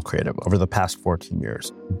Unmistakable Creative over the past 14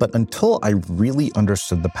 years. But until I really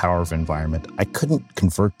understood the power of environment, I couldn't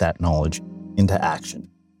convert that knowledge into action.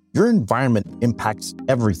 Your environment impacts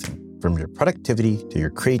everything from your productivity to your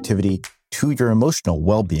creativity to your emotional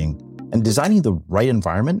well-being. And designing the right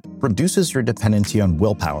environment reduces your dependency on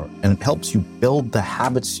willpower, and it helps you build the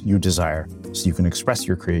habits you desire so you can express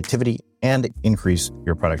your creativity and increase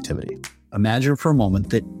your productivity. Imagine for a moment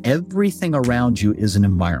that everything around you is an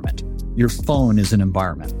environment. Your phone is an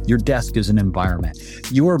environment. Your desk is an environment.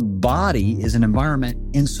 Your body is an environment,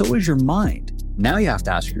 and so is your mind. Now you have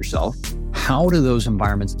to ask yourself, how do those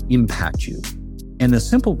environments impact you? And the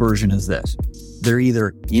simple version is this. They're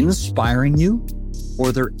either inspiring you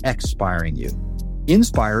or they're expiring you.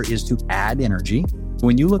 Inspire is to add energy.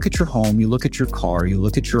 When you look at your home, you look at your car, you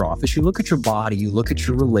look at your office, you look at your body, you look at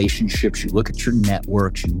your relationships, you look at your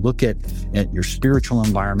networks, you look at your spiritual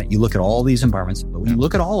environment, you look at all these environments. But when you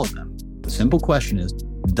look at all of them, the simple question is,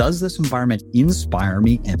 does this environment inspire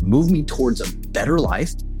me and move me towards a better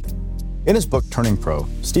life? In his book, Turning Pro,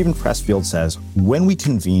 Stephen Pressfield says, when we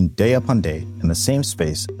convene day upon day in the same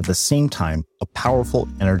space at the same time, a powerful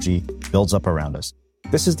energy builds up around us.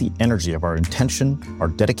 This is the energy of our intention, our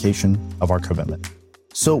dedication, of our commitment.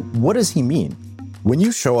 So what does he mean? When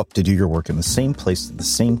you show up to do your work in the same place at the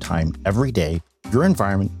same time every day, your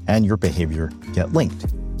environment and your behavior get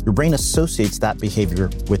linked. Your brain associates that behavior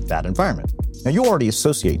with that environment. Now, you already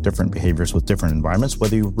associate different behaviors with different environments,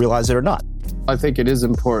 whether you realize it or not. I think it is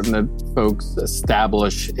important that folks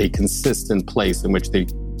establish a consistent place in which they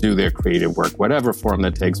do their creative work, whatever form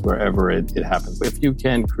that takes, wherever it happens. If you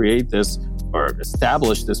can create this or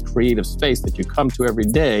establish this creative space that you come to every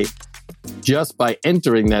day, just by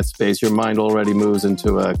entering that space, your mind already moves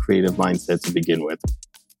into a creative mindset to begin with.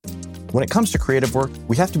 When it comes to creative work,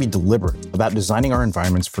 we have to be deliberate about designing our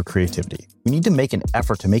environments for creativity. We need to make an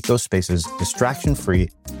effort to make those spaces distraction-free,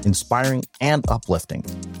 inspiring, and uplifting.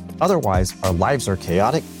 Otherwise, our lives are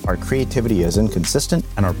chaotic, our creativity is inconsistent,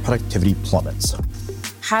 and our productivity plummets.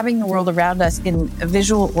 Having the world around us in a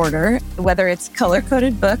visual order, whether it's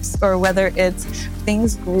color-coded books or whether it's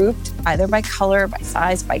things grouped either by color, by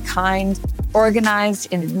size, by kind,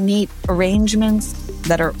 organized in neat arrangements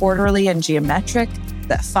that are orderly and geometric,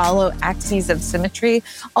 that follow axes of symmetry,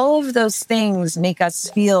 all of those things make us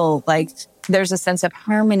feel like there's a sense of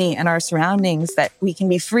harmony in our surroundings, that we can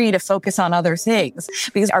be free to focus on other things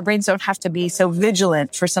because our brains don't have to be so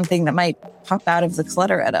vigilant for something that might pop out of the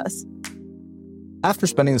clutter at us. After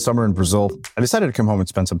spending the summer in Brazil, I decided to come home and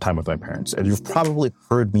spend some time with my parents. And you've probably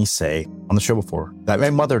heard me say on the show before that my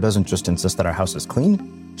mother doesn't just insist that our house is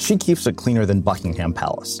clean, she keeps it cleaner than Buckingham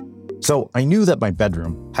Palace. So I knew that my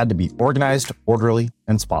bedroom had to be organized, orderly,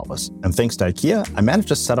 and spotless. And thanks to IKEA, I managed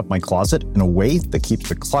to set up my closet in a way that keeps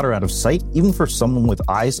the clutter out of sight, even for someone with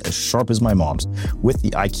eyes as sharp as my mom's, with the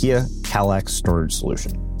IKEA Kallax storage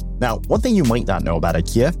solution. Now, one thing you might not know about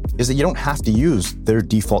IKEA is that you don't have to use their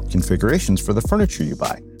default configurations for the furniture you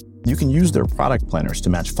buy. You can use their product planners to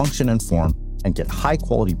match function and form and get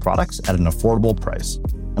high-quality products at an affordable price.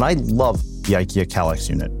 And I love the IKEA Kallax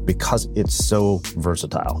unit because it's so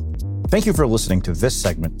versatile. Thank you for listening to this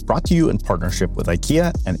segment brought to you in partnership with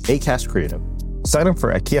IKEA and Acast Creative. Sign up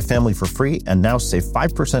for IKEA Family for free and now save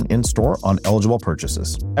 5% in-store on eligible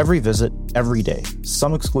purchases. Every visit, every day.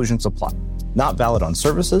 Some exclusions apply. Not valid on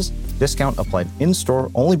services. Discount applied in-store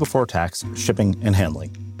only before tax, shipping, and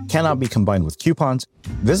handling. Cannot be combined with coupons.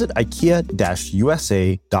 Visit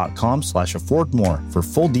ikea-usa.com/affordmore for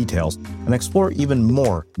full details and explore even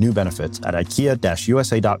more new benefits at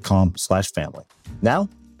ikea-usa.com/family. Now,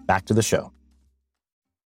 back to the show.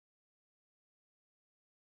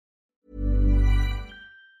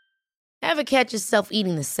 Ever catch yourself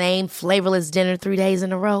eating the same flavorless dinner 3 days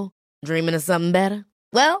in a row? Dreaming of something better?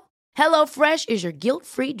 Well, HelloFresh is your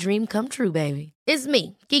guilt-free dream come true, baby. It's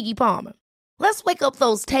me, Keke Palmer. Let's wake up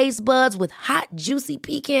those taste buds with hot, juicy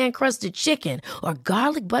pecan-crusted chicken or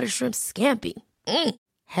garlic butter shrimp scampi.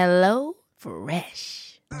 Hello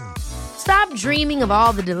Fresh. Stop dreaming of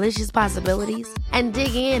all the delicious possibilities and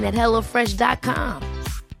dig in at HelloFresh.com.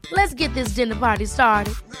 Let's get this dinner party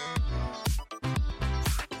started.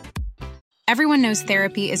 Everyone knows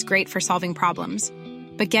therapy is great for solving problems,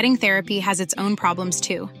 but getting therapy has its own problems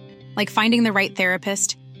too, like finding the right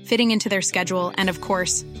therapist, fitting into their schedule, and of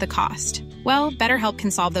course, the cost. Well, BetterHelp can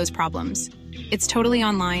solve those problems. It's totally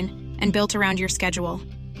online and built around your schedule.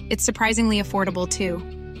 It's surprisingly affordable too.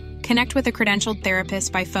 Connect with a credentialed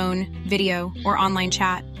therapist by phone, video, or online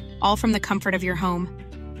chat, all from the comfort of your home.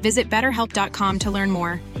 Visit BetterHelp.com to learn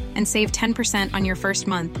more and save 10% on your first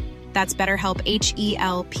month. That's BetterHelp,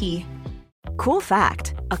 H-E-L-P. Cool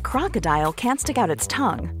fact, a crocodile can't stick out its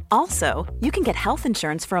tongue. Also, you can get health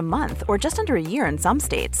insurance for a month or just under a year in some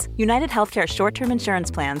states. United Healthcare short-term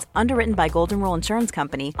insurance plans, underwritten by Golden Rule Insurance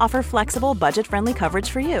Company, offer flexible, budget-friendly coverage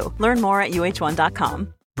for you. Learn more at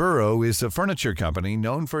uh1.com. Burrow is a furniture company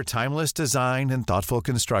known for timeless design and thoughtful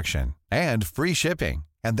construction and free shipping,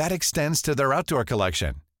 and that extends to their outdoor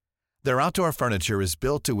collection. Their outdoor furniture is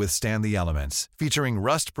built to withstand the elements, featuring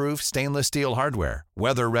rust-proof stainless steel hardware,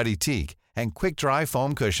 weather-ready teak, and quick-dry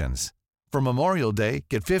foam cushions. For Memorial Day,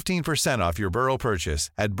 get 15% off your Burrow purchase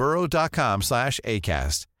at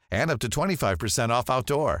burrow.com/ACAST and up to 25% off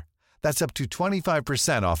outdoor. That's up to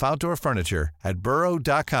 25% off outdoor furniture at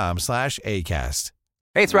burrow.com/ACAST.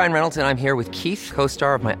 Hey, it's Ryan Reynolds, and I'm here with Keith,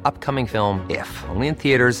 co-star of my upcoming film, If, only in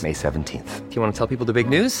theaters May 17th. Do you want to tell people the big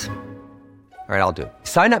news? All right, I'll do it.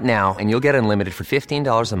 Sign up now and you'll get unlimited for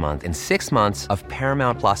 $15 a month and 6 months of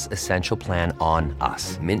Paramount Plus Essential Plan on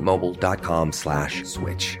us.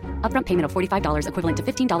 MintMobile.com/switch. Upfront payment of $45 equivalent to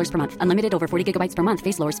 $15 per month. Unlimited over 40 gigabytes per month.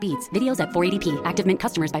 Face lower speeds. Videos at 480p. Active Mint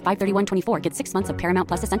customers by 531.24 get 6 months of Paramount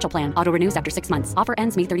Plus Essential Plan. Auto renews after 6 months. Offer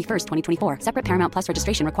ends May 31st, 2024. Separate Paramount Plus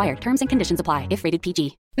registration required. Terms and conditions apply if rated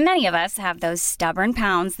PG. Many of us have those stubborn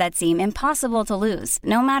pounds that seem impossible to lose,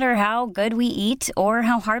 no matter how good we eat or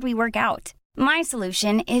how hard we work out. My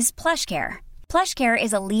solution is PlushCare. PlushCare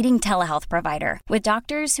is a leading telehealth provider with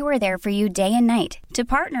doctors who are there for you day and night to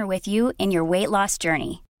partner with you in your weight loss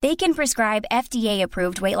journey. They can prescribe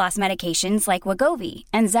FDA-approved weight loss medications like Wegovy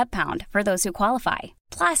and Zepbound for those who qualify.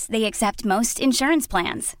 Plus, they accept most insurance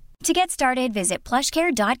plans. To get started, visit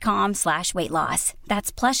plushcare.com/weightloss.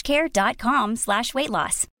 That's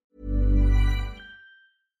plushcare.com/weightloss.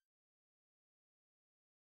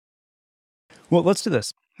 Well, let's do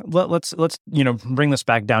this. Let's bring this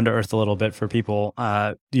back down to earth a little bit for people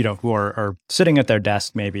who are sitting at their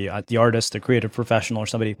desk, maybe the artist, the creative professional, or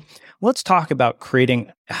somebody. Let's talk about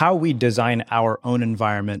creating how we design our own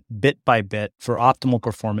environment bit by bit for optimal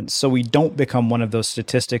performance, so we don't become one of those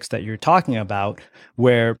statistics that you're talking about,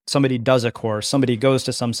 where somebody does a course, somebody goes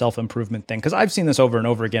to some self-improvement thing. Because I've seen this over and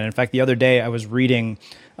over again. In fact, the other day I was reading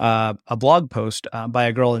a blog post by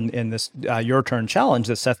a girl in this Your Turn challenge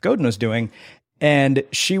that Seth Godin was doing. And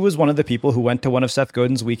she was one of the people who went to one of Seth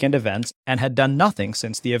Godin's weekend events and had done nothing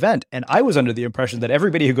since the event. And I was under the impression that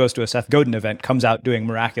everybody who goes to a Seth Godin event comes out doing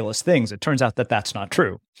miraculous things. It turns out that that's not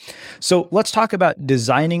true. So let's talk about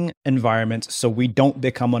designing environments so we don't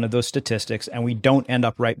become one of those statistics and we don't end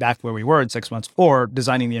up right back where we were in 6 months, or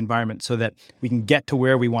designing the environment so that we can get to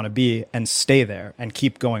where we want to be and stay there and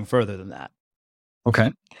keep going further than that.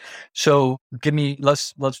 Okay. So give me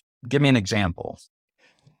an example.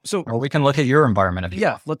 Or we can look at your environment.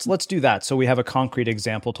 Let's do that. So we have a concrete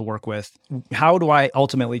example to work with. How do I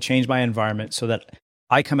ultimately change my environment so that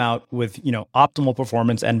I come out with, optimal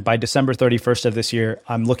performance? And by December 31st of this year,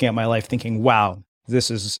 I'm looking at my life thinking, wow, this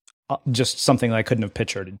is just something that I couldn't have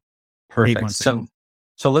pictured. Perfect. So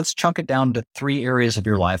let's chunk it down to 3 areas of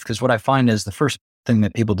your life. Because what I find is the first thing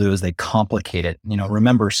that people do is they complicate it.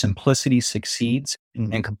 Remember, simplicity succeeds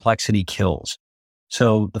and complexity kills.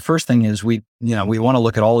 So the first thing is we want to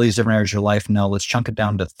look at all these different areas of your life. Now let's chunk it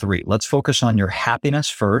down to 3. Let's focus on your happiness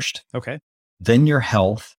first. Okay. Then your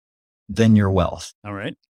health, then your wealth. All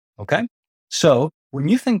right. Okay. So when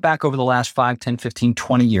you think back over the last 5, 10, 15,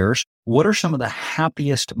 20 years, what are some of the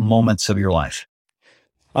happiest moments of your life?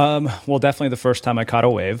 Well, definitely the first time I caught a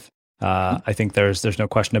wave. I think there's no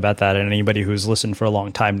question about that. And anybody who's listened for a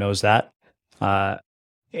long time knows that.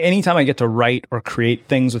 Anytime I get to write or create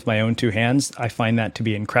things with my own 2 hands, I find that to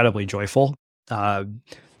be incredibly joyful.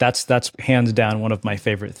 That's hands down one of my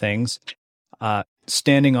favorite things.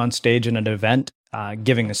 Standing on stage in an event,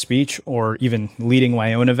 giving a speech, or even leading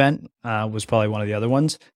my own event was probably one of the other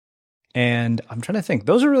ones. And I'm trying to think,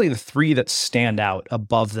 those are really the 3 that stand out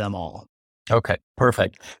above them all. Okay,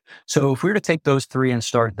 perfect. So if we were to take those 3 and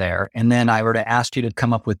start there, and then I were to ask you to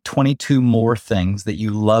come up with 22 more things that you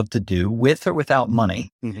love to do with or without money.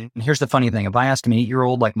 And here's the funny thing. If I ask an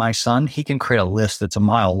 8-year-old like my son, he can create a list that's a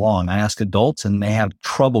mile long. I ask adults and they have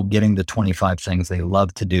trouble getting to 25 things they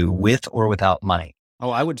love to do with or without money. Oh,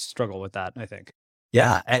 I would struggle with that, I think.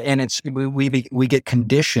 Yeah. And we get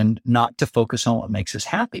conditioned not to focus on what makes us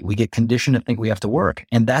happy. We get conditioned to think we have to work,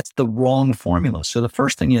 and that's the wrong formula. So the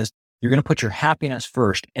first thing is, you're going to put your happiness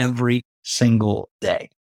first every single day.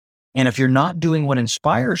 And if you're not doing what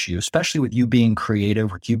inspires you, especially with you being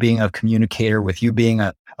creative, with you being a communicator, with you being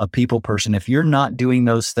a people person, if you're not doing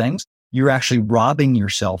those things, you're actually robbing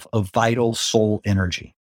yourself of vital soul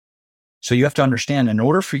energy. So you have to understand, in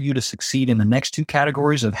order for you to succeed in the next 2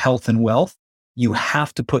 categories of health and wealth, you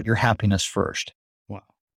have to put your happiness first. Wow.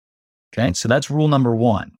 Okay. So that's rule number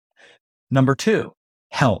 1. Number 2,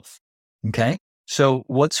 health. Okay. So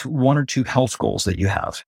what's 1 or 2 health goals that you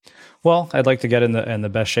have? Well, I'd like to get in the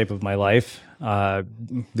best shape of my life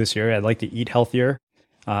this year. I'd like to eat healthier.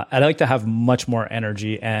 I'd like to have much more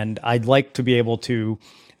energy, and I'd like to be able to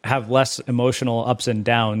have less emotional ups and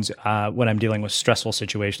downs when I'm dealing with stressful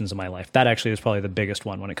situations in my life. That actually is probably the biggest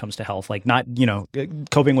one when it comes to health, like not,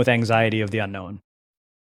 coping with anxiety of the unknown.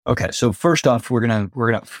 Okay. So first off, we're gonna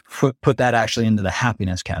put that actually into the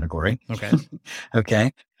happiness category. Okay.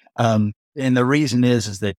 Okay. And the reason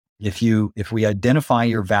is that if we identify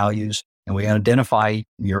your values and we identify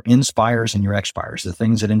your inspires and your expires, the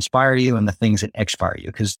things that inspire you and the things that expire you,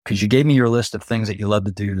 because you gave me your list of things that you love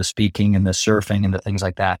to do, the speaking and the surfing and the things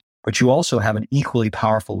like that, but you also have an equally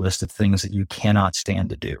powerful list of things that you cannot stand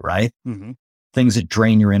to do, right? Mm-hmm. Things that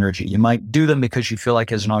drain your energy. You might do them because you feel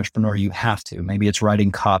like as an entrepreneur, you have to. Maybe it's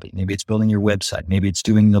writing copy. Maybe it's building your website. Maybe it's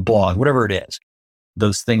doing the blog, whatever it is.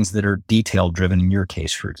 Those things that are detail driven in your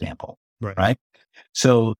case, for example. Right.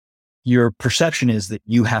 So your perception is that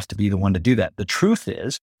you have to be the one to do that. The truth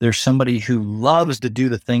is there's somebody who loves to do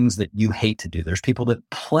the things that you hate to do. There's people that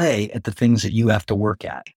play at the things that you have to work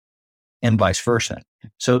at, and vice versa.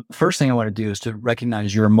 So the first thing I want to do is to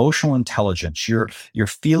recognize your emotional intelligence, your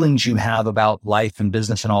feelings you have about life and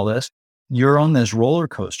business and all this. You're on this roller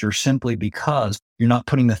coaster simply because you're not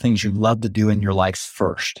putting the things you love to do in your life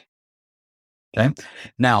first. Okay.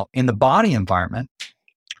 Now, in the body environment,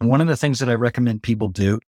 one of the things that I recommend people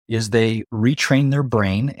do is they retrain their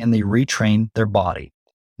brain and they retrain their body.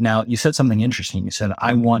 Now, you said something interesting. You said,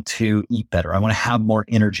 I want to eat better. I want to have more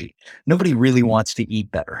energy. Nobody really wants to eat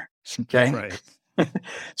better. Okay. Right.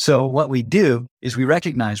 So what we do is we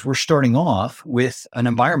recognize we're starting off with an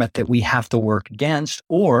environment that we have to work against,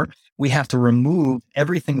 or we have to remove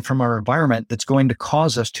everything from our environment that's going to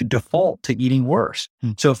cause us to default to eating worse.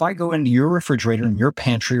 So if I go into your refrigerator in your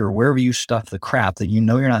pantry or wherever you stuff the crap that you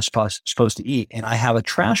know you're not supposed to eat, and I have a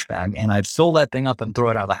trash bag and I fill that thing up and throw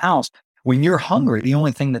it out of the house, when you're hungry, the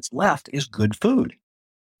only thing that's left is good food.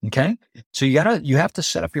 Okay. So you have to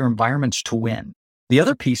set up your environments to win. The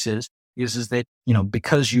other piece is that,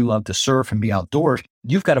 because you love to surf and be outdoors,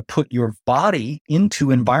 you've got to put your body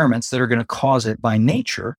into environments that are going to cause it by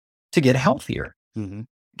nature to get healthier. Mm-hmm.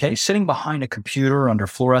 Okay. Sitting behind a computer under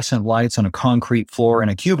fluorescent lights on a concrete floor in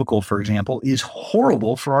a cubicle, for example, is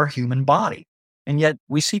horrible for our human body. And yet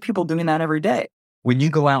we see people doing that every day. When you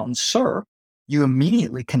go out and surf, you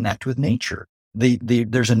immediately connect with nature.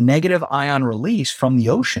 There's a negative ion release from the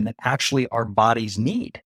ocean that actually our bodies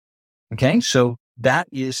need. Okay. So that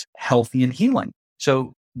is healthy and healing.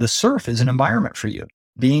 So the surf is an environment for you.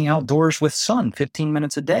 Being outdoors with sun 15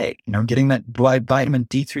 minutes a day, getting that vitamin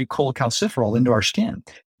D3 cholecalciferol into our skin.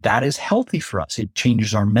 That is healthy for us. It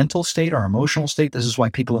changes our mental state, our emotional state. This is why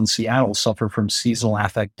people in Seattle suffer from seasonal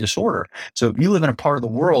affect disorder. So if you live in a part of the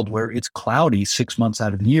world where it's cloudy 6 months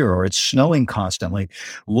out of the year, or it's snowing constantly,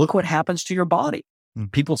 look what happens to your body.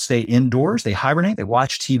 People stay indoors, they hibernate, they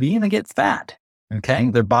watch TV, and they get fat. Okay.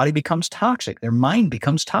 Their body becomes toxic. Their mind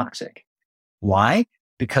becomes toxic. Why?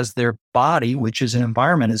 Because their body, which is an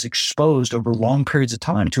environment, is exposed over long periods of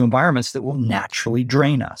time to environments that will naturally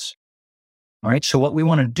drain us. All right. So what we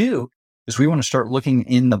want to do is we want to start looking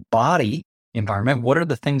in the body environment. What are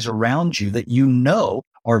the things around you that you know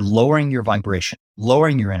are lowering your vibration,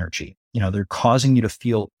 lowering your energy? They're causing you to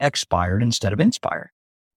feel expired instead of inspired.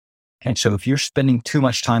 And so if you're spending too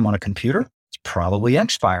much time on a computer, it's probably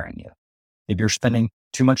expiring you. If you're spending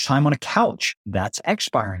too much time on a couch, that's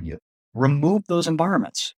expiring you. Remove those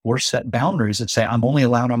environments or set boundaries that say, I'm only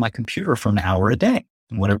allowed on my computer for an hour a day,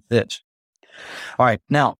 whatever it is. All right.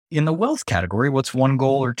 Now, in the wealth category, what's one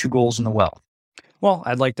goal or two goals in the wealth? Well,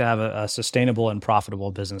 I'd like to have a sustainable and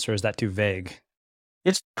profitable business, or is that too vague?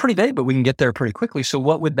 It's pretty vague, but we can get there pretty quickly. So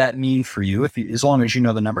what would that mean for you? As long as you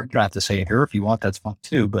know the number, you don't have to say it here. If you want, that's fine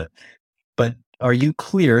too. But are you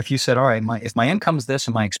clear if you said, all right, if my income's this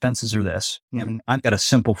and my expenses are this, and I've got a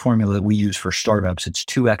simple formula that we use for startups. It's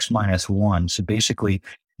 2x minus 1. So basically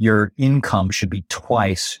your income should be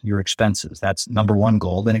twice your expenses. That's number one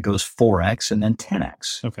goal. Then it goes 4x and then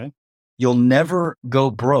 10x. Okay. You'll never go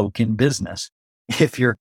broke in business if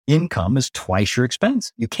your income is twice your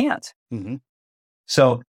expense. You can't. Mm-hmm.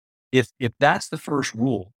 So if that's the first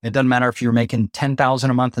rule, it doesn't matter if you're making $10,000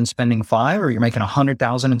 a month and spending 5, or you're making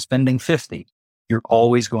 $100,000 and spending 50. You're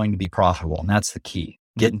always going to be profitable. And that's the key.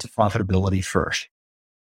 Get into profitability first.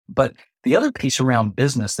 But the other piece around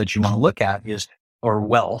business that you want to look at is, or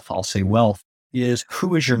wealth, I'll say wealth, is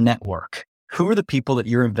who is your network? Who are the people that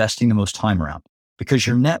you're investing the most time around? Because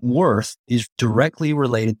your net worth is directly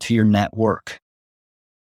related to your network.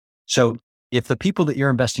 So if the people that you're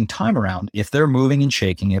investing time around, if they're moving and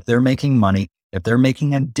shaking, if they're making money, if they're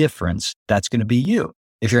making a difference, that's going to be you.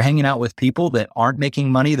 If you're hanging out with people that aren't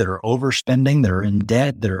making money, that are overspending, that are in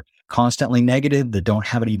debt, that are constantly negative, that don't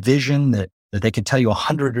have any vision, that they can tell you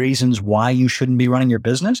 100 reasons why you shouldn't be running your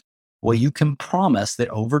business, well, you can promise that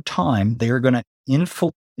over time, they are going to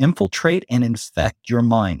infiltrate and infect your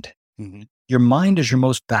mind. Mm-hmm. Your mind is your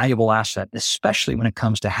most valuable asset, especially when it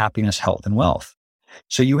comes to happiness, health, and wealth.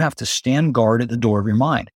 So you have to stand guard at the door of your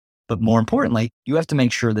mind. But more importantly, you have to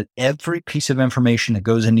make sure that every piece of information that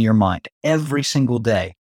goes into your mind every single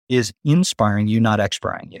day is inspiring you, not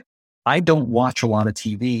expiring you. I don't watch a lot of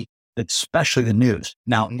TV, especially the news.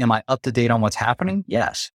 Now, am I up to date on what's happening?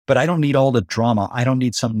 Yes. But I don't need all the drama. I don't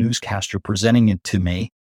need some newscaster presenting it to me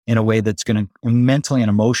in a way that's going to mentally and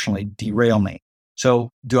emotionally derail me.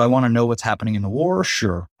 So do I want to know what's happening in the war?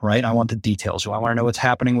 Sure, right? I want the details. Do I want to know what's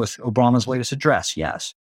happening with Obama's latest address?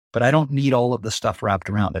 Yes. But I don't need all of the stuff wrapped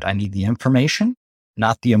around it. I need the information,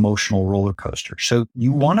 not the emotional roller coaster. So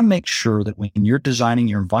you want to make sure that when you're designing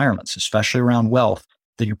your environments, especially around wealth,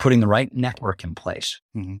 that you're putting the right network in place.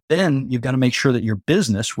 Mm-hmm. Then you've got to make sure that your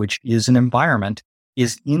business, which is an environment,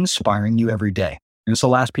 is inspiring you every day. And it's the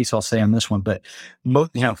last piece I'll say on this one, but when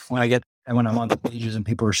I'm on the pages and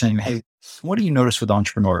people are saying, hey, what do you notice with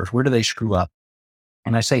entrepreneurs? Where do they screw up?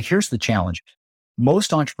 And I say, here's the challenge.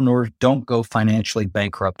 Most entrepreneurs don't go financially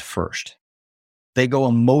bankrupt first. They go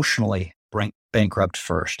emotionally bankrupt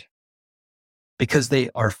first because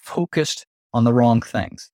they are focused on the wrong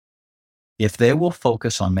things. If they will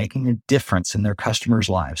focus on making a difference in their customers'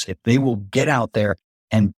 lives, if they will get out there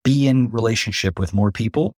and be in relationship with more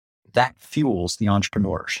people, that fuels the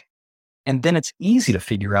entrepreneurs. And then it's easy to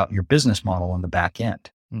figure out your business model on the back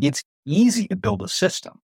end. Mm-hmm. It's easy to build a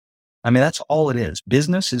system. I mean, that's all it is.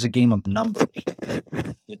 Business is a game of numbers.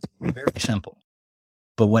 It's very simple.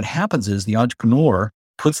 But what happens is the entrepreneur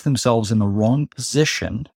puts themselves in the wrong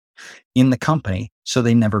position in the company, so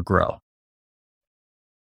they never grow.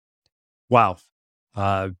 Wow.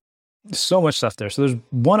 So much stuff there. So there's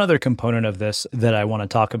one other component of this that I want to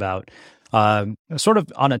talk about, sort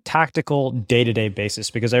of on a tactical day-to-day basis,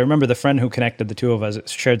 because I remember the friend who connected the two of us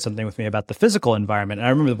shared something with me about the physical environment. And I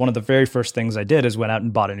remember one of the very first things I did is went out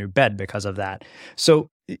and bought a new bed because of that. So,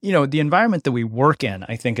 the environment that we work in,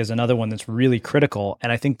 I think, is another one that's really critical.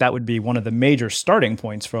 And I think that would be one of the major starting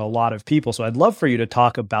points for a lot of people. So I'd love for you to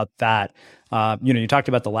talk about that. You talked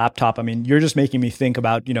about the laptop. I mean, you're just making me think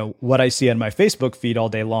about, what I see on my Facebook feed all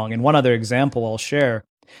day long. And one other example I'll share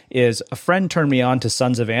is a friend turned me on to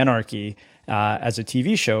Sons of Anarchy as a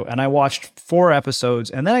TV show. And I watched 4 episodes,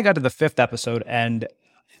 and then I got to the 5th episode, and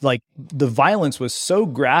the violence was so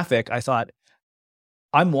graphic. I thought,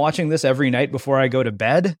 I'm watching this every night before I go to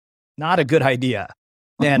bed. Not a good idea.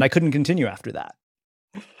 And I couldn't continue after that.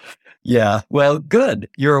 Yeah, well, good.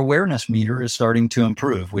 Your awareness meter is starting to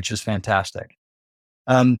improve, which is fantastic.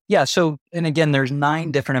 So, and again, there's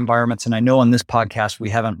 9 different environments. And I know on this podcast, we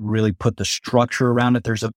haven't really put the structure around it.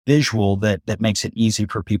 There's a visual that makes it easy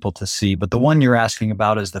for people to see. But the one you're asking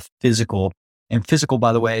about is the physical. And physical,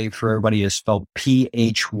 by the way, for everybody, is spelled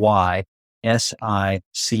PHYSICAL,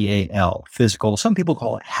 physical. Some people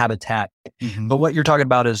call it habitat. But what you're talking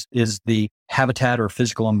about is the habitat or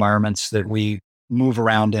physical environments that we move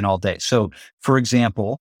around in all day. So, for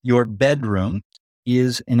example, your bedroom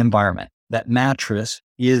is an environment. That mattress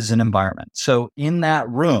is an environment. So in that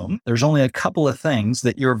room, there's only a couple of things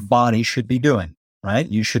that your body should be doing, right?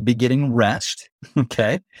 You should be getting rest,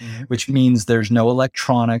 okay? Which means there's no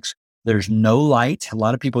electronics, there's no light. A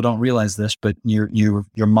lot of people don't realize this, but your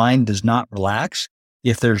mind does not relax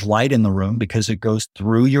if there's light in the room, because it goes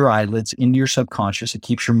through your eyelids into your subconscious. It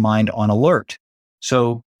keeps your mind on alert.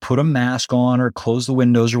 So put a mask on or close the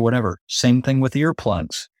windows or whatever. Same thing with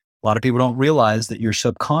earplugs. A lot of people don't realize that your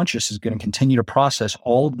subconscious is going to continue to process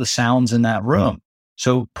all of the sounds in that room.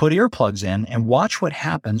 So put earplugs in and watch what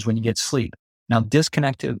happens when you get sleep. Now,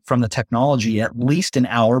 disconnect from the technology at least an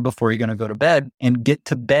hour before you're going to go to bed, and get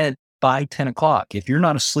to bed by 10 o'clock. If you're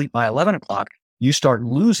not asleep by 11 o'clock, you start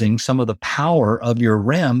losing some of the power of your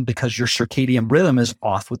REM because your circadian rhythm is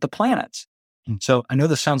off with the planets. And so I know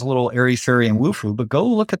this sounds a little airy-fairy and woo-foo, but go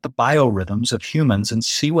look at the biorhythms of humans and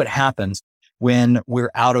see what happens when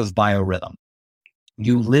we're out of biorhythm.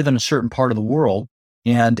 You live in a certain part of the world,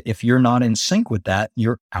 and if you're not in sync with that,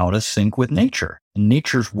 you're out of sync with nature. And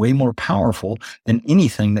nature's way more powerful than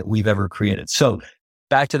anything that we've ever created. So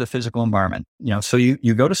back to the physical environment. So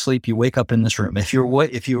you go to sleep, you wake up in this room. If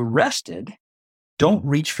you're rested, don't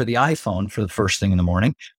reach for the iPhone for the first thing in the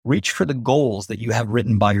morning. Reach for the goals that you have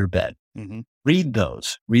written by your bed. Read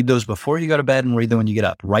those before you go to bed, and read them when you get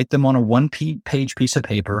up. Write them on a 1-page piece of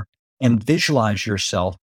paper, and visualize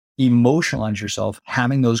yourself, emotionalize yourself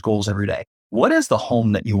having those goals every day. What is the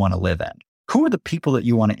home that you want to live in? Who are the people that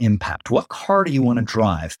you want to impact? What car do you want to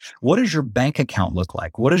drive? What does your bank account look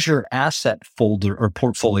like? What does your asset folder or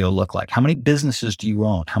portfolio look like? How many businesses do you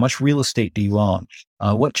own? How much real estate do you own?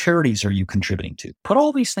 What charities are you contributing to? Put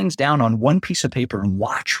all these things down on one piece of paper and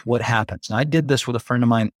watch what happens. And I did this with a friend of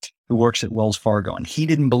mine who works at Wells Fargo, and he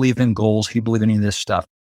didn't believe in goals. He believed in any of this stuff.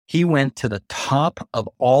 He went to the top of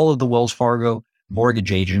all of the Wells Fargo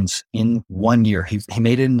mortgage agents in 1 year. He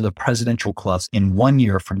made it into the presidential clubs in 1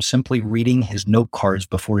 year from simply reading his note cards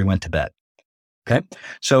before he went to bed. Okay.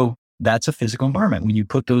 So that's a physical environment. When you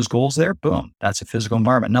put those goals there, boom, that's a physical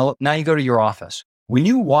environment. Now you go to your office. When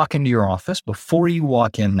you walk into your office, before you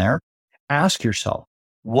walk in there, ask yourself,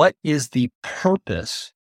 what is the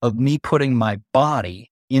purpose of me putting my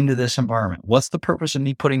body into this environment? What's the purpose of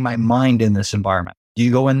me putting my mind in this environment? Do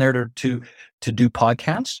you go in there to do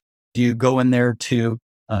podcasts? Do you go in there to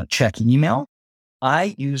check email?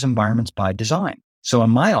 I use environments by design. So in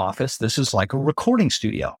my office, this is like a recording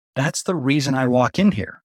studio. That's the reason I walk in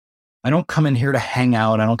here. I don't come in here to hang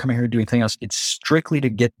out. I don't come in here to do anything else. It's strictly to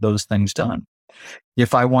get those things done.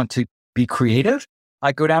 If I want to be creative,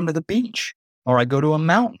 I go down to the beach, or I go to a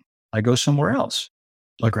mountain. I go somewhere else.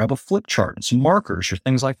 I grab a flip chart and some markers or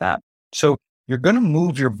things like that. So you're going to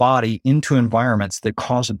move your body into environments that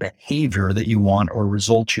cause a behavior that you want or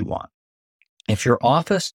results you want. If your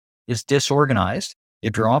office is disorganized,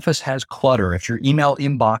 if your office has clutter, if your email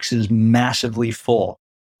inbox is massively full,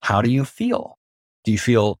 how do you feel? Do you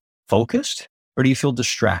feel focused, or do you feel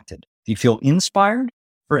distracted? Do you feel inspired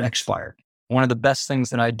or expired? One of the best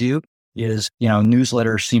things that I do is,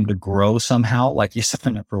 newsletters seem to grow somehow. Like you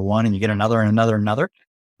sign up for one and you get another and another and another.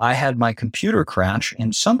 I had my computer crash,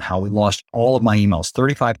 and somehow we lost all of my emails,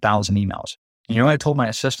 35,000 emails. You know what I told my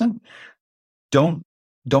assistant? Don't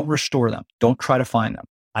restore them. Don't try to find them.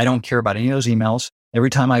 I don't care about any of those emails. Every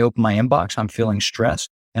time I open my inbox, I'm feeling stressed,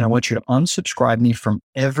 and I want you to unsubscribe me from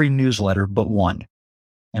every newsletter but one.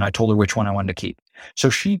 And I told her which one I wanted to keep. So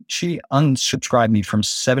she unsubscribed me from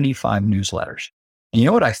 75 newsletters. And you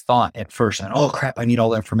know what I thought at first? Oh crap, I need all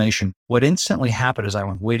the information. What instantly happened is I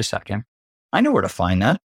went, wait a second. I know where to find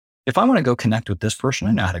that. If I want to go connect with this person,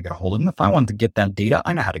 I know how to get a hold of them. If I want to get that data,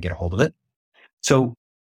 I know how to get a hold of it. So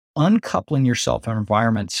uncoupling yourself from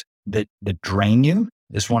environments that drain you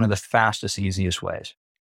is one of the fastest, easiest ways.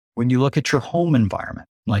 When you look at your home environment,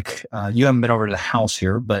 like you haven't been over to the house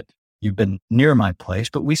here, but you've been near my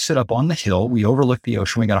place, but we sit up on the hill. We overlook the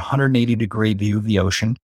ocean. We got a 180-degree view of the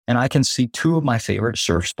ocean, and I can see two of my favorite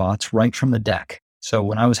surf spots right from the deck. So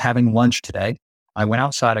when I was having lunch today, I went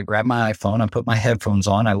outside, I grabbed my iPhone, I put my headphones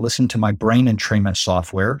on, I listened to my brain entrainment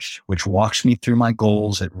software, which walks me through my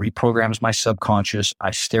goals. It reprograms my subconscious.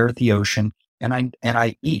 I stare at the ocean, and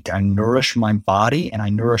I eat. I nourish my body and I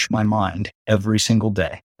nourish my mind every single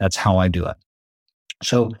day. That's how I do it.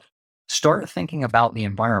 So start thinking about the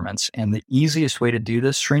environments. And the easiest way to do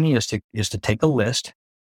this, Srini, is to take a list,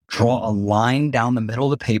 draw a line down the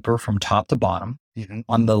middle of the paper from top to bottom. Mm-hmm.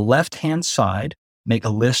 On the left-hand side, make a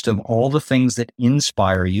list of all the things that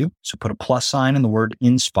inspire you. So put a plus sign in the word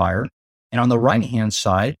inspire. And on the right-hand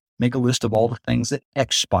side, make a list of all the things that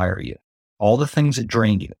expire you, all the things that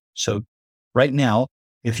drain you. So right now,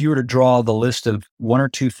 if you were to draw the list of one or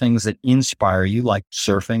two things that inspire you, like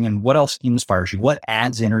surfing, and what else inspires you? What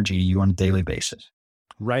adds energy to you on a daily basis?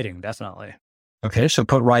 Writing, definitely. Okay, so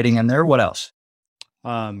put writing in there. What else?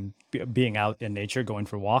 Being out in nature, going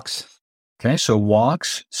for walks. Okay, so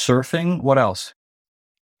walks, surfing. What else?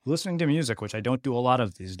 Listening to music, which I don't do a lot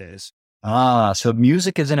of these days. So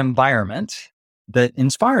music is an environment that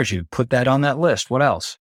inspires you. Put that on that list. What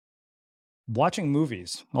else? Watching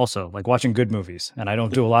movies, also, like watching good movies. And I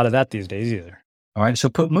don't do a lot of that these days either. All right, so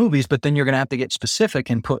put movies, but then you're going to have to get specific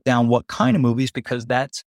and put down what kind of movies, because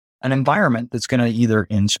that's an environment that's going to either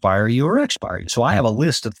inspire you or expire you. So I have a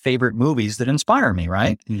list of favorite movies that inspire me,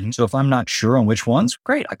 right? Mm-hmm. So if I'm not sure on which ones,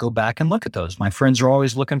 great, I go back and look at those. My friends are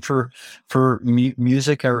always looking for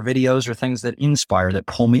music or videos or things that inspire, that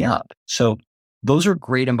pull me up. So those are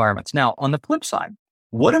great environments. Now, on the flip side,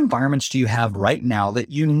 what environments do you have right now that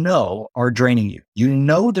you know are draining you? You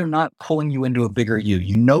know they're not pulling you into a bigger you.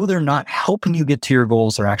 You know they're not helping you get to your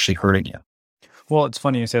goals. They're actually hurting you. Well, it's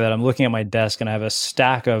funny you say that. I'm looking at my desk and I have a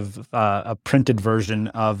stack of a printed version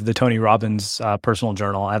of the Tony Robbins personal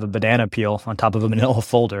journal. I have a banana peel on top of a manila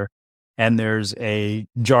folder, and there's a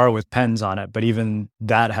jar with pens on it. But even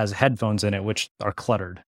that has headphones in it, which are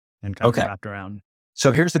cluttered and kind of wrapped around.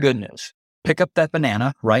 So here's the good news. Pick up that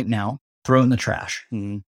banana right now, throw it in the trash.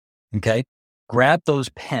 Mm-hmm. Okay. Grab those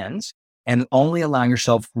pens and only allow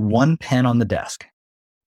yourself one pen on the desk.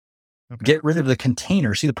 Okay. Get rid of the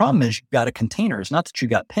container. See, the problem is you've got a container. It's not that you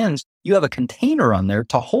got pens. You have a container on there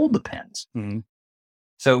to hold the pens. Mm-hmm.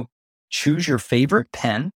 So choose your favorite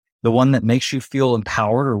pen, the one that makes you feel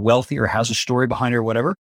empowered or wealthy or has a story behind it or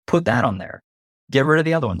whatever. Put that on there. Get rid of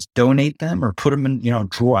the other ones. Donate them or put them in, a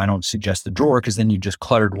drawer. I don't suggest the drawer because then you just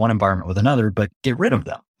cluttered one environment with another, but get rid of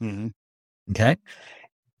them. Mm-hmm. Okay.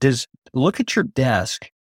 Look at your desk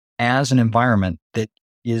as an environment that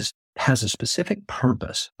has a specific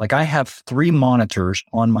purpose. Like I have 3 monitors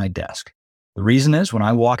on my desk. The reason is when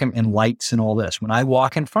I walk in, and lights and all this, when I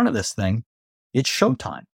walk in front of this thing, it's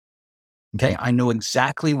showtime. Okay. I know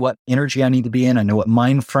exactly what energy I need to be in. I know what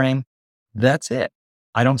mind frame. That's it.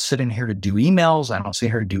 I don't sit in here to do emails. I don't sit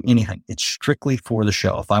here to do anything. It's strictly for the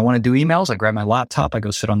show. If I want to do emails, I grab my laptop, I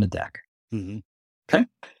go sit on the deck. Mm-hmm. Okay.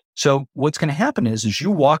 So what's going to happen is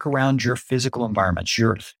you walk around your physical environments,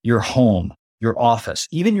 your home, your office,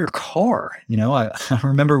 even your car. I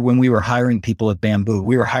remember when we were hiring people at Bamboo,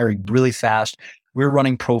 we were hiring really fast. We were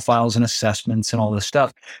running profiles and assessments and all this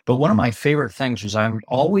stuff. But one of my favorite things was I would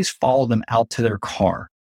always follow them out to their car.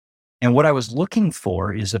 And what I was looking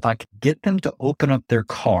for is if I could get them to open up their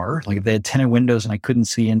car, like if they had tinted windows and I couldn't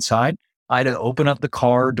see inside, I'd open up the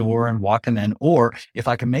car door and walk them in. Or if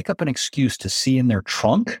I could make up an excuse to see in their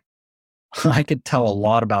trunk, I could tell a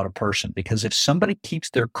lot about a person, because if somebody keeps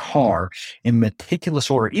their car in meticulous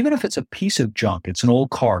order, even if it's a piece of junk, it's an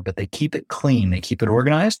old car, but they keep it clean, they keep it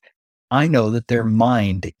organized, I know that their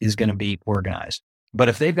mind is going to be organized. But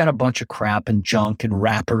if they've got a bunch of crap and junk and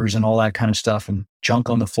wrappers and all that kind of stuff and junk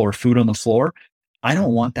on the floor, food on the floor, I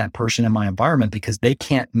don't want that person in my environment because they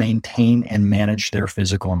can't maintain and manage their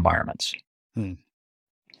physical environments.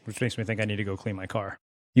 Which makes me think I need to go clean my car.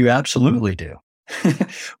 You absolutely do.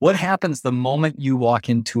 What happens the moment you walk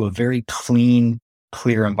into a very clean,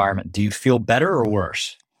 clear environment? Do you feel better or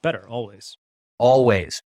worse? Better, always.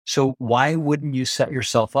 Always. So why wouldn't you set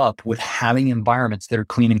yourself up with having environments that are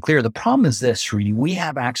clean and clear? The problem is this, Srini, we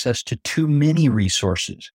have access to too many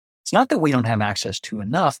resources. It's not that we don't have access to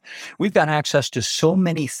enough. We've got access to so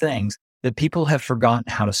many things that people have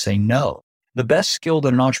forgotten how to say no. The best skill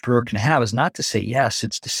that an entrepreneur can have is not to say yes,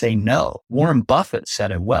 it's to say no. Warren Buffett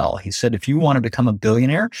said it well. He said, if you want to become a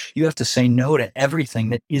billionaire, you have to say no to everything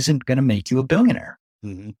that isn't going to make you a billionaire.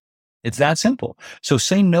 Mm-hmm. It's that simple. So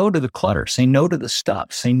say no to the clutter, say no to the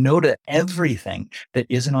stuff, say no to everything that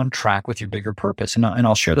isn't on track with your bigger purpose. And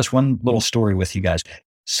I'll share this one little story with you guys.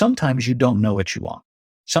 Sometimes you don't know what you want.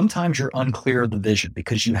 Sometimes you're unclear of the vision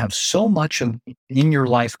because you have so much in your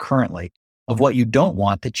life currently of what you don't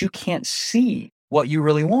want that you can't see what you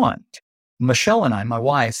really want. Michelle and I, my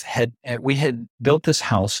wife, we had built this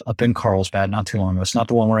house up in Carlsbad not too long ago. It's not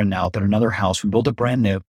the one we're in now, but another house. We built it brand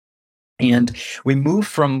new. And we moved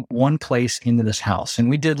from one place into this house. And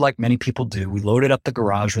we did like many people do. We loaded up the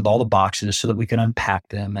garage with all the boxes so that we could unpack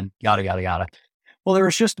them and yada, yada, yada. Well, there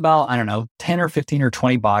was just about, I don't know, 10 or 15 or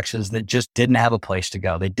 20 boxes that just didn't have a place to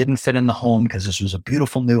go. They didn't fit in the home because this was a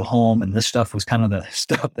beautiful new home. And this stuff was kind of the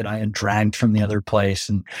stuff that I had dragged from the other place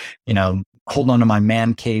and, holding on to my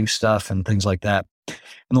man cave stuff and things like that.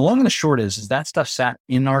 And the long and the short is that stuff sat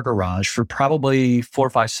in our garage for probably 4,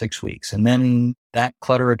 5, 6 weeks. And then that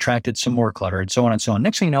clutter attracted some more clutter and so on and so on.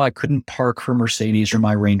 Next thing you know, I couldn't park her Mercedes or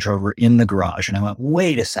my Range Rover in the garage. And I went,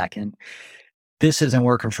 wait a second. This isn't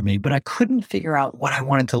working for me, but I couldn't figure out what I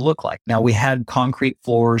wanted to look like. Now we had concrete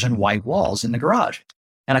floors and white walls in the garage.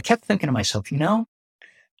 And I kept thinking to myself,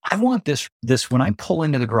 I want this when I pull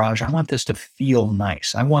into the garage, I want this to feel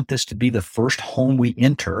nice. I want this to be the first home we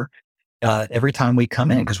enter every time we come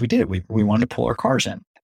in, because we did. We wanted to pull our cars in.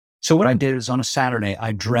 So what I did is on a Saturday,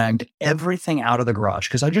 I dragged everything out of the garage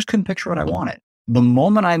because I just couldn't picture what I wanted. The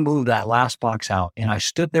moment I moved that last box out and I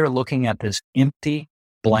stood there looking at this empty,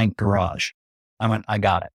 blank garage, I went, I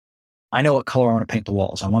got it. I know what color I want to paint the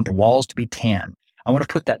walls. I want the walls to be tan. I want to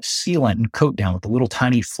put that sealant and coat down with the little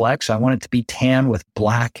tiny flecks. I want it to be tan with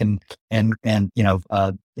black and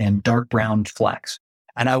dark brown flecks.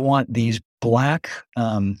 And I want these black,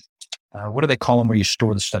 what do they call them where you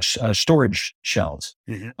store the stuff? Storage shelves.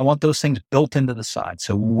 Mm-hmm. I want those things built into the side.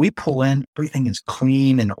 So when we pull in, everything is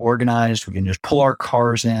clean and organized. We can just pull our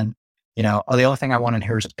cars in. The only thing I want in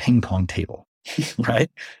here is a ping pong table,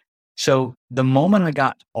 right? So the moment I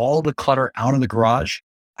got all the clutter out of the garage,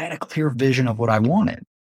 I had a clear vision of what I wanted.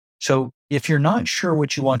 So if you're not sure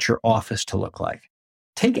what you want your office to look like,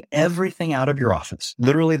 take everything out of your office,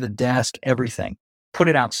 literally the desk, everything, put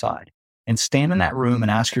it outside and stand in that room and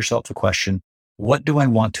ask yourself the question, what do I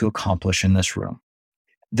want to accomplish in this room?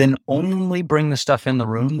 Then only bring the stuff in the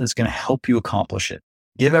room that's going to help you accomplish it.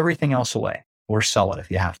 Give everything else away or sell it if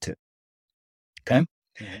you have to. Okay.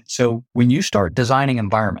 So when you start designing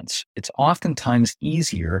environments, it's oftentimes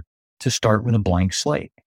easier to start with a blank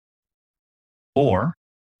slate. Or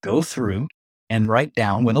go through and write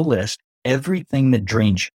down with a list everything that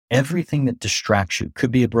drains you, everything that distracts you.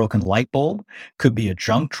 Could be a broken light bulb, could be a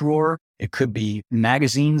junk drawer, it could be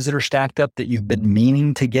magazines that are stacked up that you've been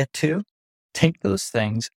meaning to get to. Take those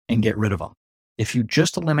things and get rid of them. If you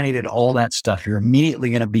just eliminated all that stuff, you're immediately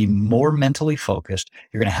going to be more mentally focused.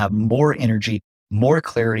 You're going to have more energy, more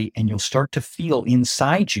clarity, and you'll start to feel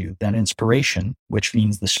inside you that inspiration, which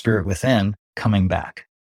means the spirit within, coming back.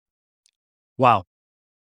 Wow.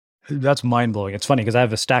 That's mind-blowing. It's funny because I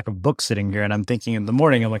have a stack of books sitting here and I'm thinking in the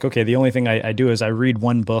morning, I'm like, okay, the only thing I do is I read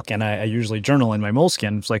one book and I usually journal in my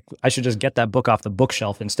Moleskine. It's like, I should just get that book off the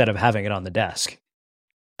bookshelf instead of having it on the desk.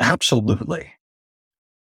 Absolutely.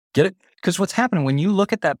 Get it? Because what's happening when you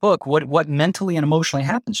look at that book, what mentally and emotionally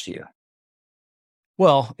happens to you?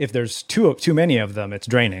 Well, if there's too many of them, it's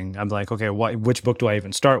draining. I'm like, okay, which book do I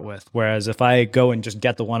even start with? Whereas if I go and just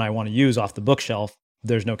get the one I want to use off the bookshelf,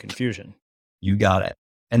 there's no confusion. You got it.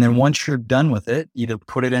 And then once you're done with it, either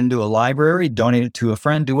put it into a library, donate it to a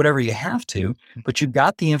friend, do whatever you have to, but you've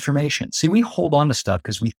got the information. See, we hold on to stuff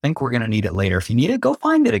because we think we're going to need it later. If you need it, go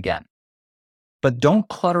find it again. But don't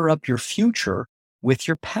clutter up your future with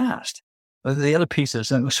your past. The other piece is,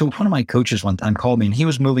 so one of my coaches one time called me and he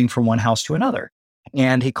was moving from one house to another.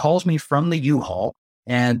 And he calls me from the U-Haul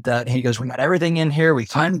and he goes, we got everything in here. We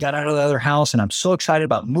finally got out of the other house and I'm so excited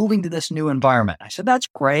about moving to this new environment. I said, that's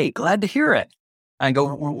great. Glad to hear it. I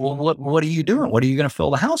go, well, what are you doing? What are you going to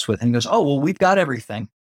fill the house with? And he goes, oh, well, we've got everything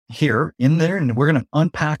here in there and we're going to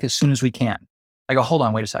unpack as soon as we can. I go, hold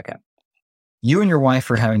on, wait a second. You and your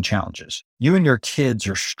wife are having challenges. You and your kids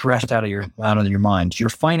are stressed out of your minds. Your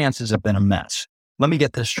finances have been a mess. Let me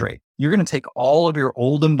get this straight. You're going to take all of your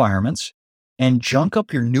old environments and junk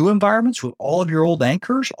up your new environments with all of your old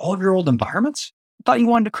anchors, all of your old environments? I thought you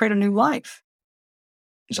wanted to create a new life.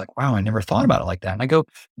 He's like, wow, I never thought about it like that. And I go,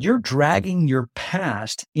 you're dragging your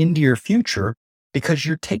past into your future because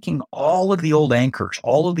you're taking all of the old anchors,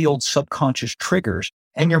 all of the old subconscious triggers,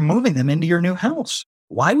 and you're moving them into your new house.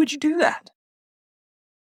 Why would you do that?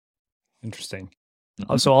 Interesting.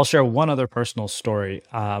 So I'll share one other personal story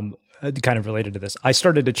kind of related to this. I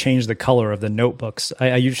started to change the color of the notebooks.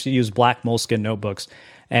 I used to use black Moleskine notebooks,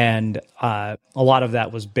 and a lot of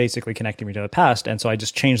that was basically connecting me to the past. And so I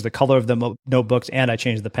just changed the color of the notebooks and I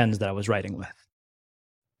changed the pens that I was writing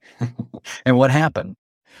with. And what happened?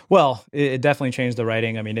 Well, it definitely changed the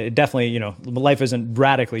writing. I mean, it definitely, life isn't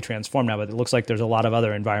radically transformed now, but it looks like there's a lot of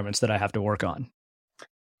other environments that I have to work on.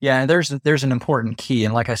 Yeah, there's an important key.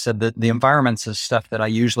 And like I said, the environments is stuff that I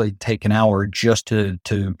usually take an hour just to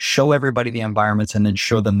show everybody the environments and then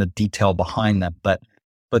show them the detail behind them. But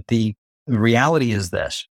the reality is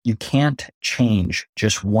this: you can't change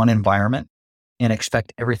just one environment and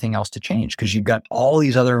expect everything else to change because you've got all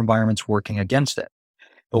these other environments working against it.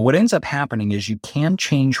 But what ends up happening is you can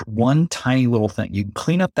change one tiny little thing. You can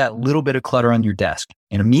clean up that little bit of clutter on your desk,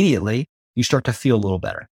 and immediately you start to feel a little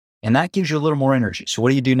better. And that gives you a little more energy. So what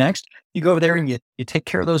do you do next? You go over there and you take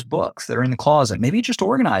care of those books that are in the closet. Maybe you just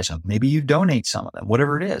organize them. Maybe you donate some of them,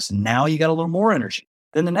 whatever it is. And now you got a little more energy.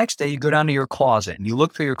 Then the next day you go down to your closet and you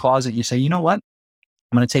look through your closet and you say, you know what?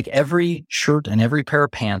 I'm going to take every shirt and every pair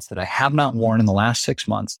of pants that I have not worn in the last 6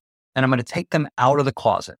 months, and I'm going to take them out of the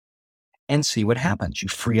closet and see what happens. You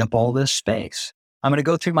free up all this space. I'm going to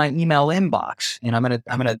go through my email inbox and I'm going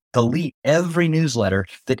to delete every newsletter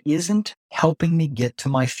that isn't helping me get to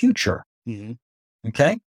my future. Mm-hmm.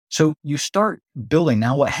 Okay. So you start building.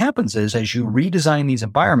 Now what happens is as you redesign these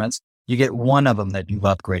environments, you get one of them that you've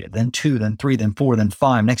upgraded, then 2, then 3, then 4, then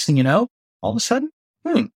 5. Next thing you know, all of a sudden,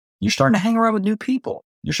 you're starting to hang around with new people.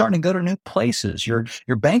 You're starting to go to new places. Your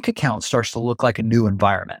bank account starts to look like a new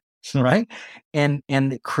environment, right? And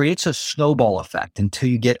it creates a snowball effect until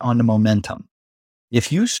you get onto momentum. If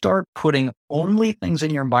you start putting only things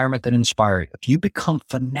in your environment that inspire you, if you become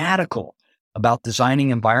fanatical about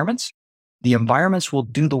designing environments, the environments will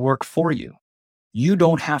do the work for you. You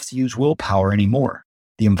don't have to use willpower anymore.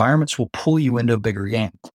 The environments will pull you into a bigger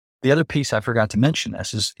game. The other piece I forgot to mention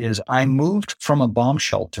this is I moved from a bomb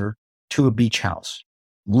shelter to a beach house,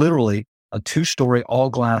 literally a 2-story all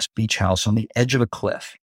glass beach house on the edge of a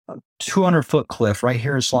cliff, a 200-foot cliff right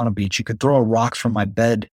here in Solana Beach. You could throw a rock from my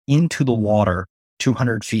bed into the water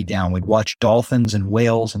 200 feet down. We'd watch dolphins and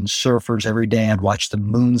whales and surfers every day. I'd watch the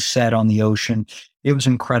moon set on the ocean. It was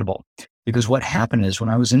incredible because what happened is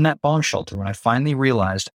when I was in that bomb shelter, when I finally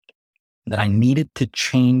realized that I needed to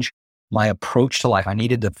change my approach to life, I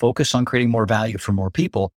needed to focus on creating more value for more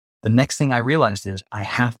people. The next thing I realized is I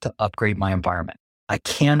have to upgrade my environment. I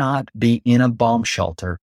cannot be in a bomb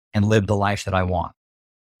shelter and live the life that I want.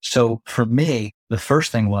 So for me, the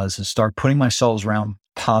first thing was to start putting myself around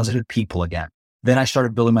positive people again. Then I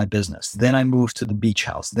started building my business. Then I moved to the beach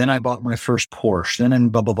house. Then I bought my first Porsche. Then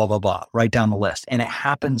blah, blah, blah, blah, blah, right down the list. And it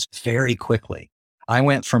happens very quickly. I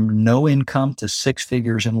went from no income to 6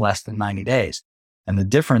 figures in less than 90 days. And the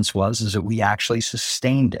difference was that we actually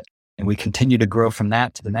sustained it. And we continued to grow from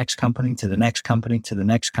that to the next company, to the next company, to the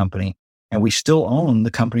next company. And we still own the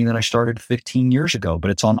company that I started 15 years ago, but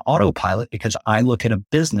it's on autopilot because I look at a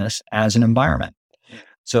business as an environment.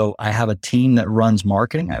 So I have a team that runs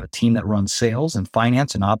marketing. I have a team that runs sales and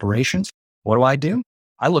finance and operations. What do?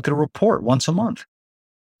 I look at a report once a month.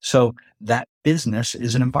 So that business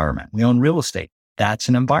is an environment. We own real estate. That's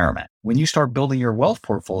an environment. When you start building your wealth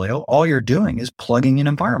portfolio, all you're doing is plugging in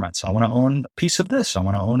environments. I want to own a piece of this. I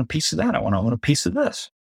want to own a piece of that. I want to own a piece of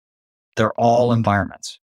this. They're all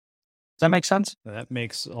environments. Does that make sense? That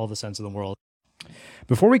makes all the sense in the world.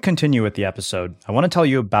 Before we continue with the episode, I want to tell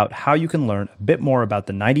you about how you can learn a bit more about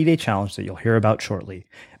the 90-day challenge that you'll hear about shortly.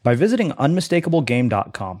 By visiting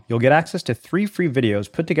unmistakablegame.com, you'll get access to 3 free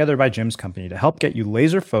videos put together by Jim's company to help get you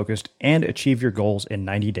laser focused and achieve your goals in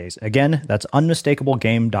 90 days. Again, that's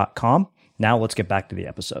unmistakablegame.com. Now let's get back to the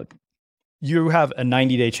episode. You have a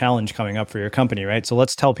 90-day challenge coming up for your company, right? So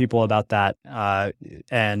let's tell people about that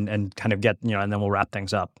and kind of get, and then we'll wrap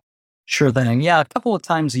things up. Sure thing. Yeah, a couple of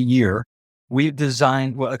times a year, we've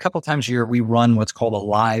designed, a couple of times a year, we run what's called a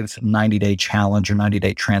live 90-day challenge or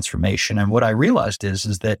 90-day transformation. And what I realized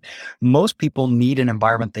is that most people need an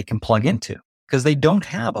environment they can plug into because they don't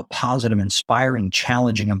have a positive, inspiring,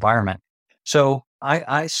 challenging environment. So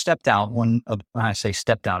I stepped out I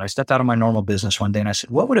stepped out of my normal business one day and I said,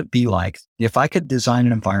 what would it be like if I could design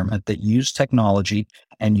an environment that used technology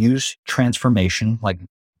and used transformation, like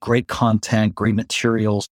great content, great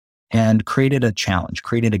materials, and created a challenge,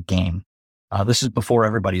 created a game. This is before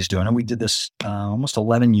everybody's doing it. We did this almost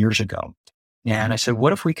 11 years ago. And I said,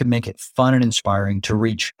 what if we could make it fun and inspiring to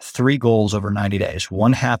reach 3 goals over 90 days?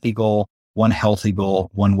 1 happy goal, 1 healthy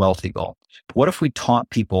goal, 1 wealthy goal. What if we taught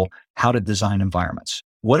people how to design environments?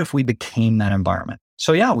 What if we became that environment?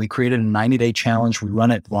 So yeah, we created a 90-day challenge. We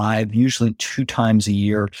run it live, usually 2 times a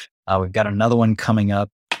year. We've got another one coming up.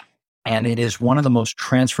 And it is one of the most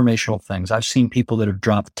transformational things. I've seen people that have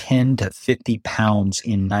dropped 10 to 50 pounds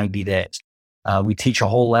in 90 days. We teach a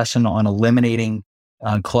whole lesson on eliminating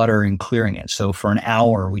clutter and clearing it. So for an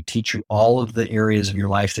hour, we teach you all of the areas of your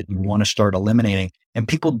life that you want to start eliminating. And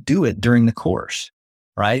people do it during the course,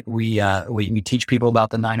 right? We teach people about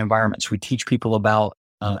the 9 environments. We teach people about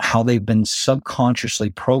how they've been subconsciously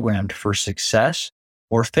programmed for success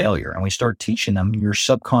or failure. And we start teaching them your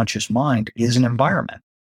subconscious mind is an environment.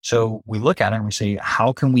 So we look at it and we say,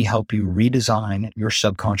 how can we help you redesign your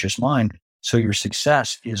subconscious mind so your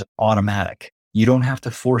success is automatic? You don't have to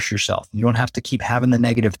force yourself. You don't have to keep having the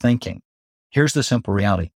negative thinking. Here's the simple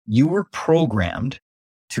reality. You were programmed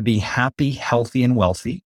to be happy, healthy, and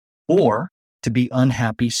wealthy, or to be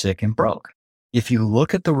unhappy, sick, and broke. If you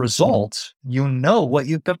look at the results, you know what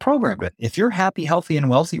you've been programmed with. If you're happy, healthy, and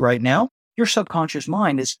wealthy right now, your subconscious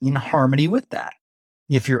mind is in harmony with that.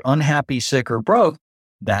 If you're unhappy, sick, or broke,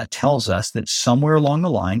 that tells us that somewhere along the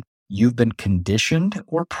line, you've been conditioned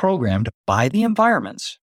or programmed by the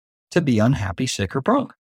environments to be unhappy, sick, or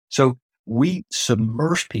broke. So we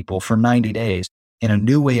submerge people for 90 days in a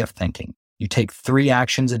new way of thinking. You take 3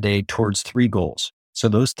 actions a day towards 3 goals. So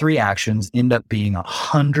those 3 actions end up being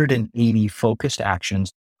 180 focused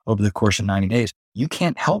actions over the course of 90 days. You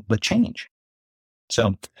can't help but change.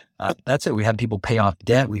 So that's it. We had people pay off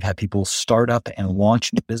debt. We've had people start up and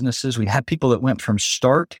launch new businesses. We've had people that went from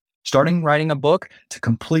starting writing a book to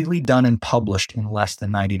completely done and published in less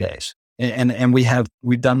than 90 days. And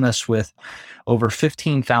we've done this with over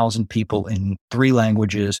 15,000 people in 3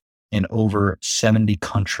 languages in over 70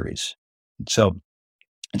 countries. So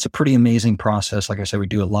it's a pretty amazing process. Like I said, we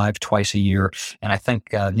do it live twice a year. And I think,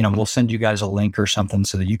 we'll send you guys a link or something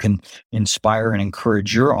so that you can inspire and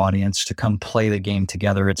encourage your audience to come play the game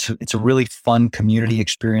together. It's a really fun community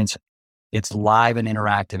experience. It's live and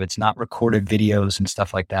interactive. It's not recorded videos and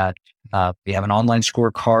stuff like that. We have an online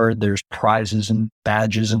scorecard. There's prizes and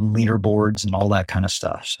badges and leaderboards and all that kind of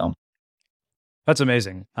stuff. So that's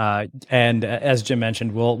amazing. And as Jim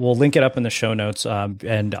mentioned, we'll link it up in the show notes.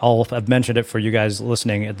 And I've mentioned it for you guys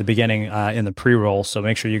listening at the beginning in the pre-roll. So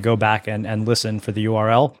make sure you go back and listen for the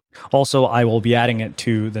URL. Also, I will be adding it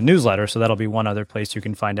to the newsletter. So that'll be one other place you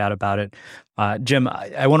can find out about it. Jim,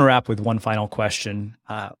 I want to wrap with one final question.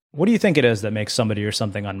 What do you think it is that makes somebody or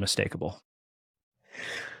something unmistakable?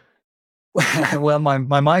 Well, my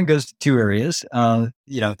mind goes to 2 areas.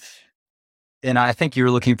 And I think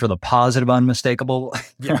you're looking for the positive unmistakable.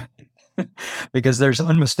 Yeah. Because there's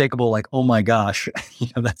unmistakable, like, oh my gosh,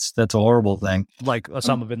 that's a horrible thing. Like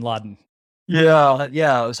Osama bin Laden. Yeah.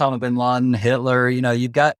 Osama bin Laden, Hitler,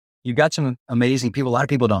 you've got some amazing people. A lot of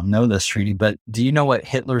people don't know this, Srini, but do you know what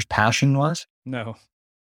Hitler's passion was? No.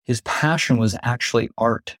 His passion was actually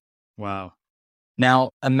art. Wow.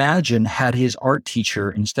 Now, imagine had his art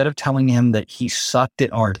teacher, instead of telling him that he sucked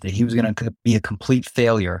at art, that he was going to be a complete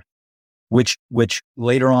failure, which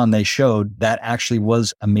later on they showed that actually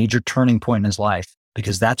was a major turning point in his life,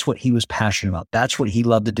 because that's what he was passionate about. That's what he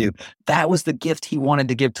loved to do. That was the gift he wanted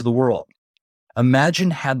to give to the world.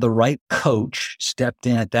 Imagine had the right coach stepped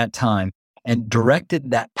in at that time and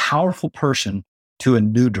directed that powerful person to a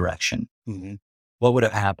new direction. Mm-hmm. What would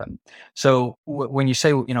have happened? So when you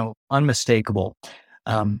say, unmistakable,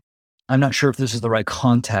 I'm not sure if this is the right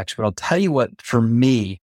context, but I'll tell you what, for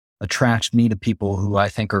me, attracts me to people who I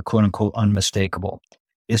think are quote unquote unmistakable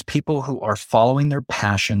is people who are following their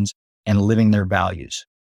passions and living their values.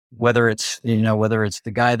 Whether it's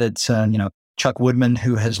the guy that's, Chuck Woodman,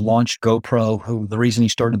 who has launched GoPro, who the reason he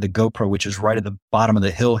started the GoPro, which is right at the bottom of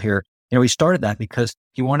the hill here, he started that because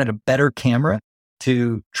he wanted a better camera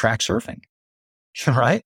to track surfing.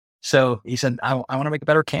 Right? So he said, I want to make a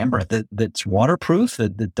better camera that's waterproof,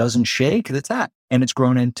 that doesn't shake, that's that. And it's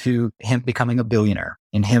grown into him becoming a billionaire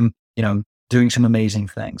and him, doing some amazing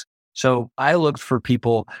things. So I looked for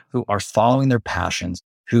people who are following their passions,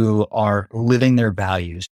 who are living their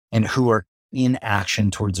values, and who are in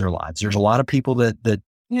action towards their lives. There's a lot of people that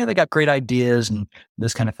they got great ideas and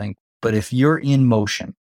this kind of thing. But if you're in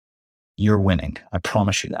motion, you're winning. I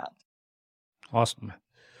promise you that. Awesome.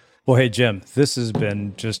 Well, hey, Jim, this has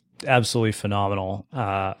been just absolutely phenomenal,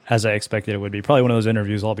 as I expected it would be. Probably one of those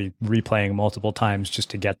interviews I'll be replaying multiple times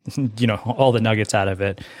just to get, all the nuggets out of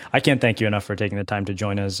it. I can't thank you enough for taking the time to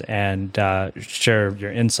join us and share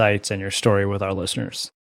your insights and your story with our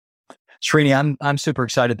listeners. Srini, I'm super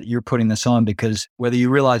excited that you're putting this on, because whether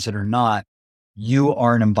you realize it or not, you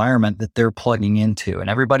are an environment that they're plugging into.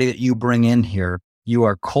 And everybody that you bring in here, you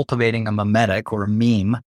are cultivating a mimetic or a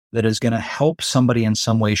meme that is going to help somebody in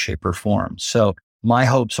some way, shape, or form. So my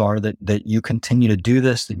hopes are that you continue to do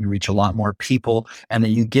this, that you reach a lot more people, and that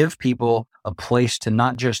you give people a place to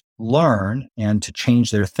not just learn and to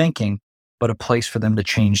change their thinking, but a place for them to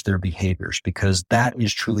change their behaviors, because that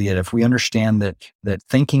is truly it. If we understand that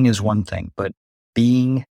thinking is one thing, but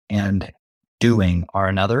being and doing are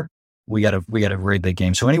another, we got a very big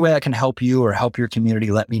game. So any way I can help you or help your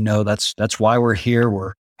community, let me know. That's why we're here.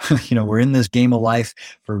 We're in this game of life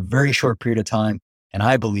for a very short period of time. And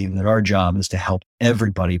I believe that our job is to help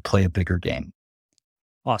everybody play a bigger game.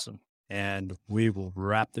 Awesome. And we will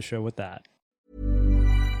wrap the show with that.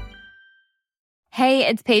 Hey,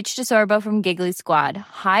 it's Paige DeSorbo from Giggly Squad.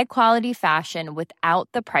 High quality fashion without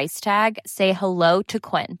the price tag. Say hello to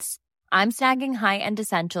Quince. I'm snagging high-end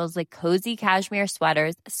essentials like cozy cashmere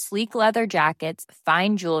sweaters, sleek leather jackets,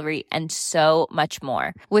 fine jewelry, and so much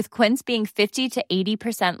more. With Quince being 50 to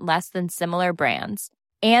 80% less than similar brands.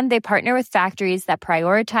 And they partner with factories that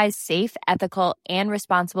prioritize safe, ethical, and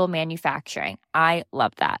responsible manufacturing. I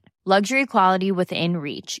love that. Luxury quality within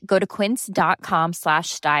reach. Go to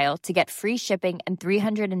quince.com/style to get free shipping and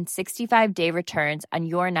 365-day returns on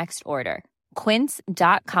your next order.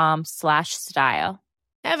 Quince.com/style.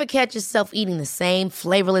 Ever catch yourself eating the same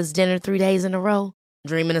flavorless dinner 3 days in a row?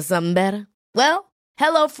 Dreaming of something better? Well,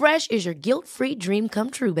 HelloFresh is your guilt-free dream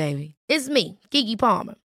come true, baby. It's me, Keke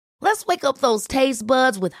Palmer. Let's wake up those taste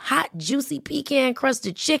buds with hot, juicy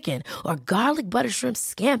pecan-crusted chicken or garlic butter shrimp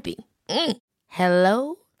scampi.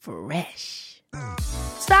 Hello Fresh.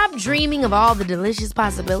 Stop dreaming of all the delicious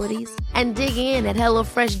possibilities and dig in at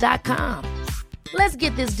HelloFresh.com. Let's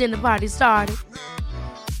get this dinner party started.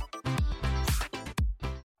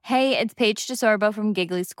 Hey, it's Paige DeSorbo from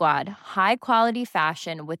Giggly Squad. High quality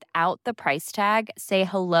fashion without the price tag. Say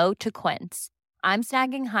hello to Quince. I'm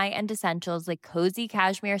snagging high-end essentials like cozy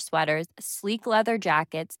cashmere sweaters, sleek leather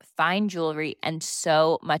jackets, fine jewelry, and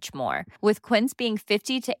so much more. With Quince being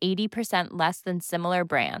 50 to 80% less than similar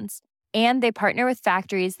brands. And they partner with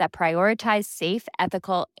factories that prioritize safe,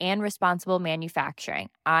 ethical, and responsible manufacturing.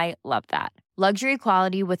 I love that. Luxury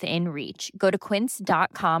quality within reach. Go to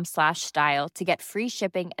quince.com/style to get free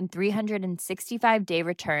shipping and 365-day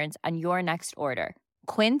returns on your next order.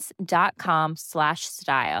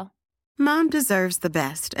 Quince.com/style. Mom deserves the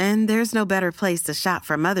best, and there's no better place to shop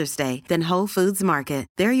for Mother's Day than Whole Foods Market.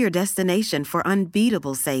 They're your destination for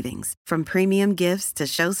unbeatable savings, from premium gifts to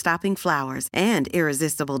show-stopping flowers and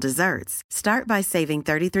irresistible desserts. Start by saving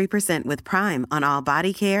 33% with Prime on all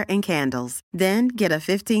body care and candles. Then get a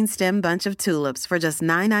 15-stem bunch of tulips for just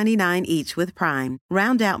 $9.99 each with Prime.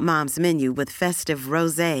 Round out Mom's menu with festive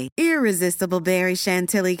rosé, irresistible berry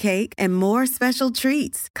chantilly cake, and more special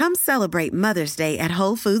treats. Come celebrate Mother's Day at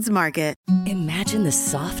Whole Foods Market. Imagine the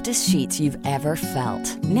softest sheets you've ever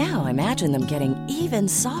felt. Now imagine them getting even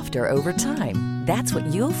softer over time. That's what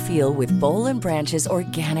you'll feel with Boll & Branch's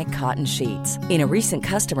organic cotton sheets. In a recent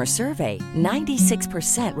customer survey,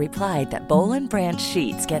 96% replied that Boll & Branch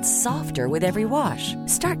sheets get softer with every wash.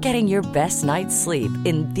 Start getting your best night's sleep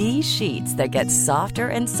in these sheets that get softer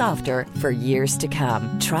and softer for years to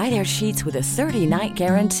come. Try their sheets with a 30-night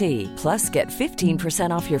guarantee. Plus, get 15%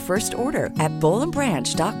 off your first order at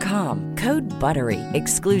bollandbranch.com. Code BUTTERY.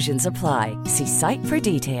 Exclusions apply. See site for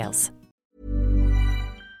details.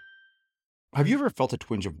 Have you ever felt a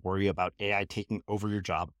twinge of worry about AI taking over your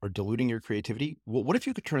job or diluting your creativity? Well, what if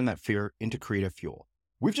you could turn that fear into creative fuel?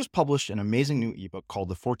 We've just published an amazing new ebook called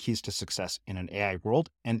The 4 Keys to Success in an AI World,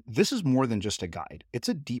 and this is more than just a guide. It's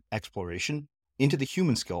a deep exploration into the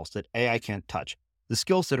human skills that AI can't touch, the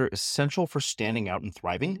skills that are essential for standing out and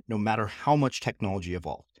thriving, no matter how much technology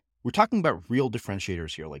evolved. We're talking about real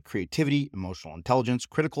differentiators here, like creativity, emotional intelligence,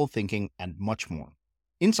 critical thinking, and much more.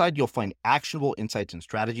 Inside, you'll find actionable insights and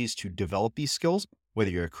strategies to develop these skills,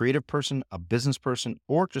 whether you're a creative person, a business person,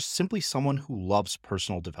 or just simply someone who loves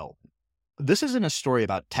personal development. This isn't a story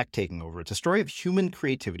about tech taking over. It's a story of human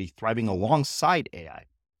creativity thriving alongside AI.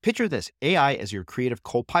 Picture this, AI as your creative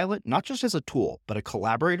co-pilot, not just as a tool, but a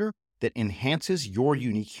collaborator that enhances your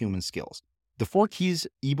unique human skills. The 4 Keys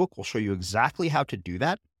ebook will show you exactly how to do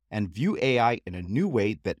that and view AI in a new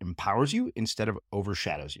way that empowers you instead of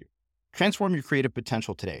overshadows you. Transform your creative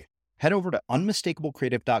potential today. Head over to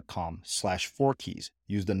unmistakablecreative.com/4keys.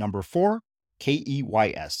 Use the number 4,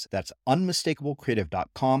 KEYS. That's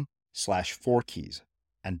unmistakablecreative.com/4keys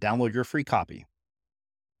and download your free copy.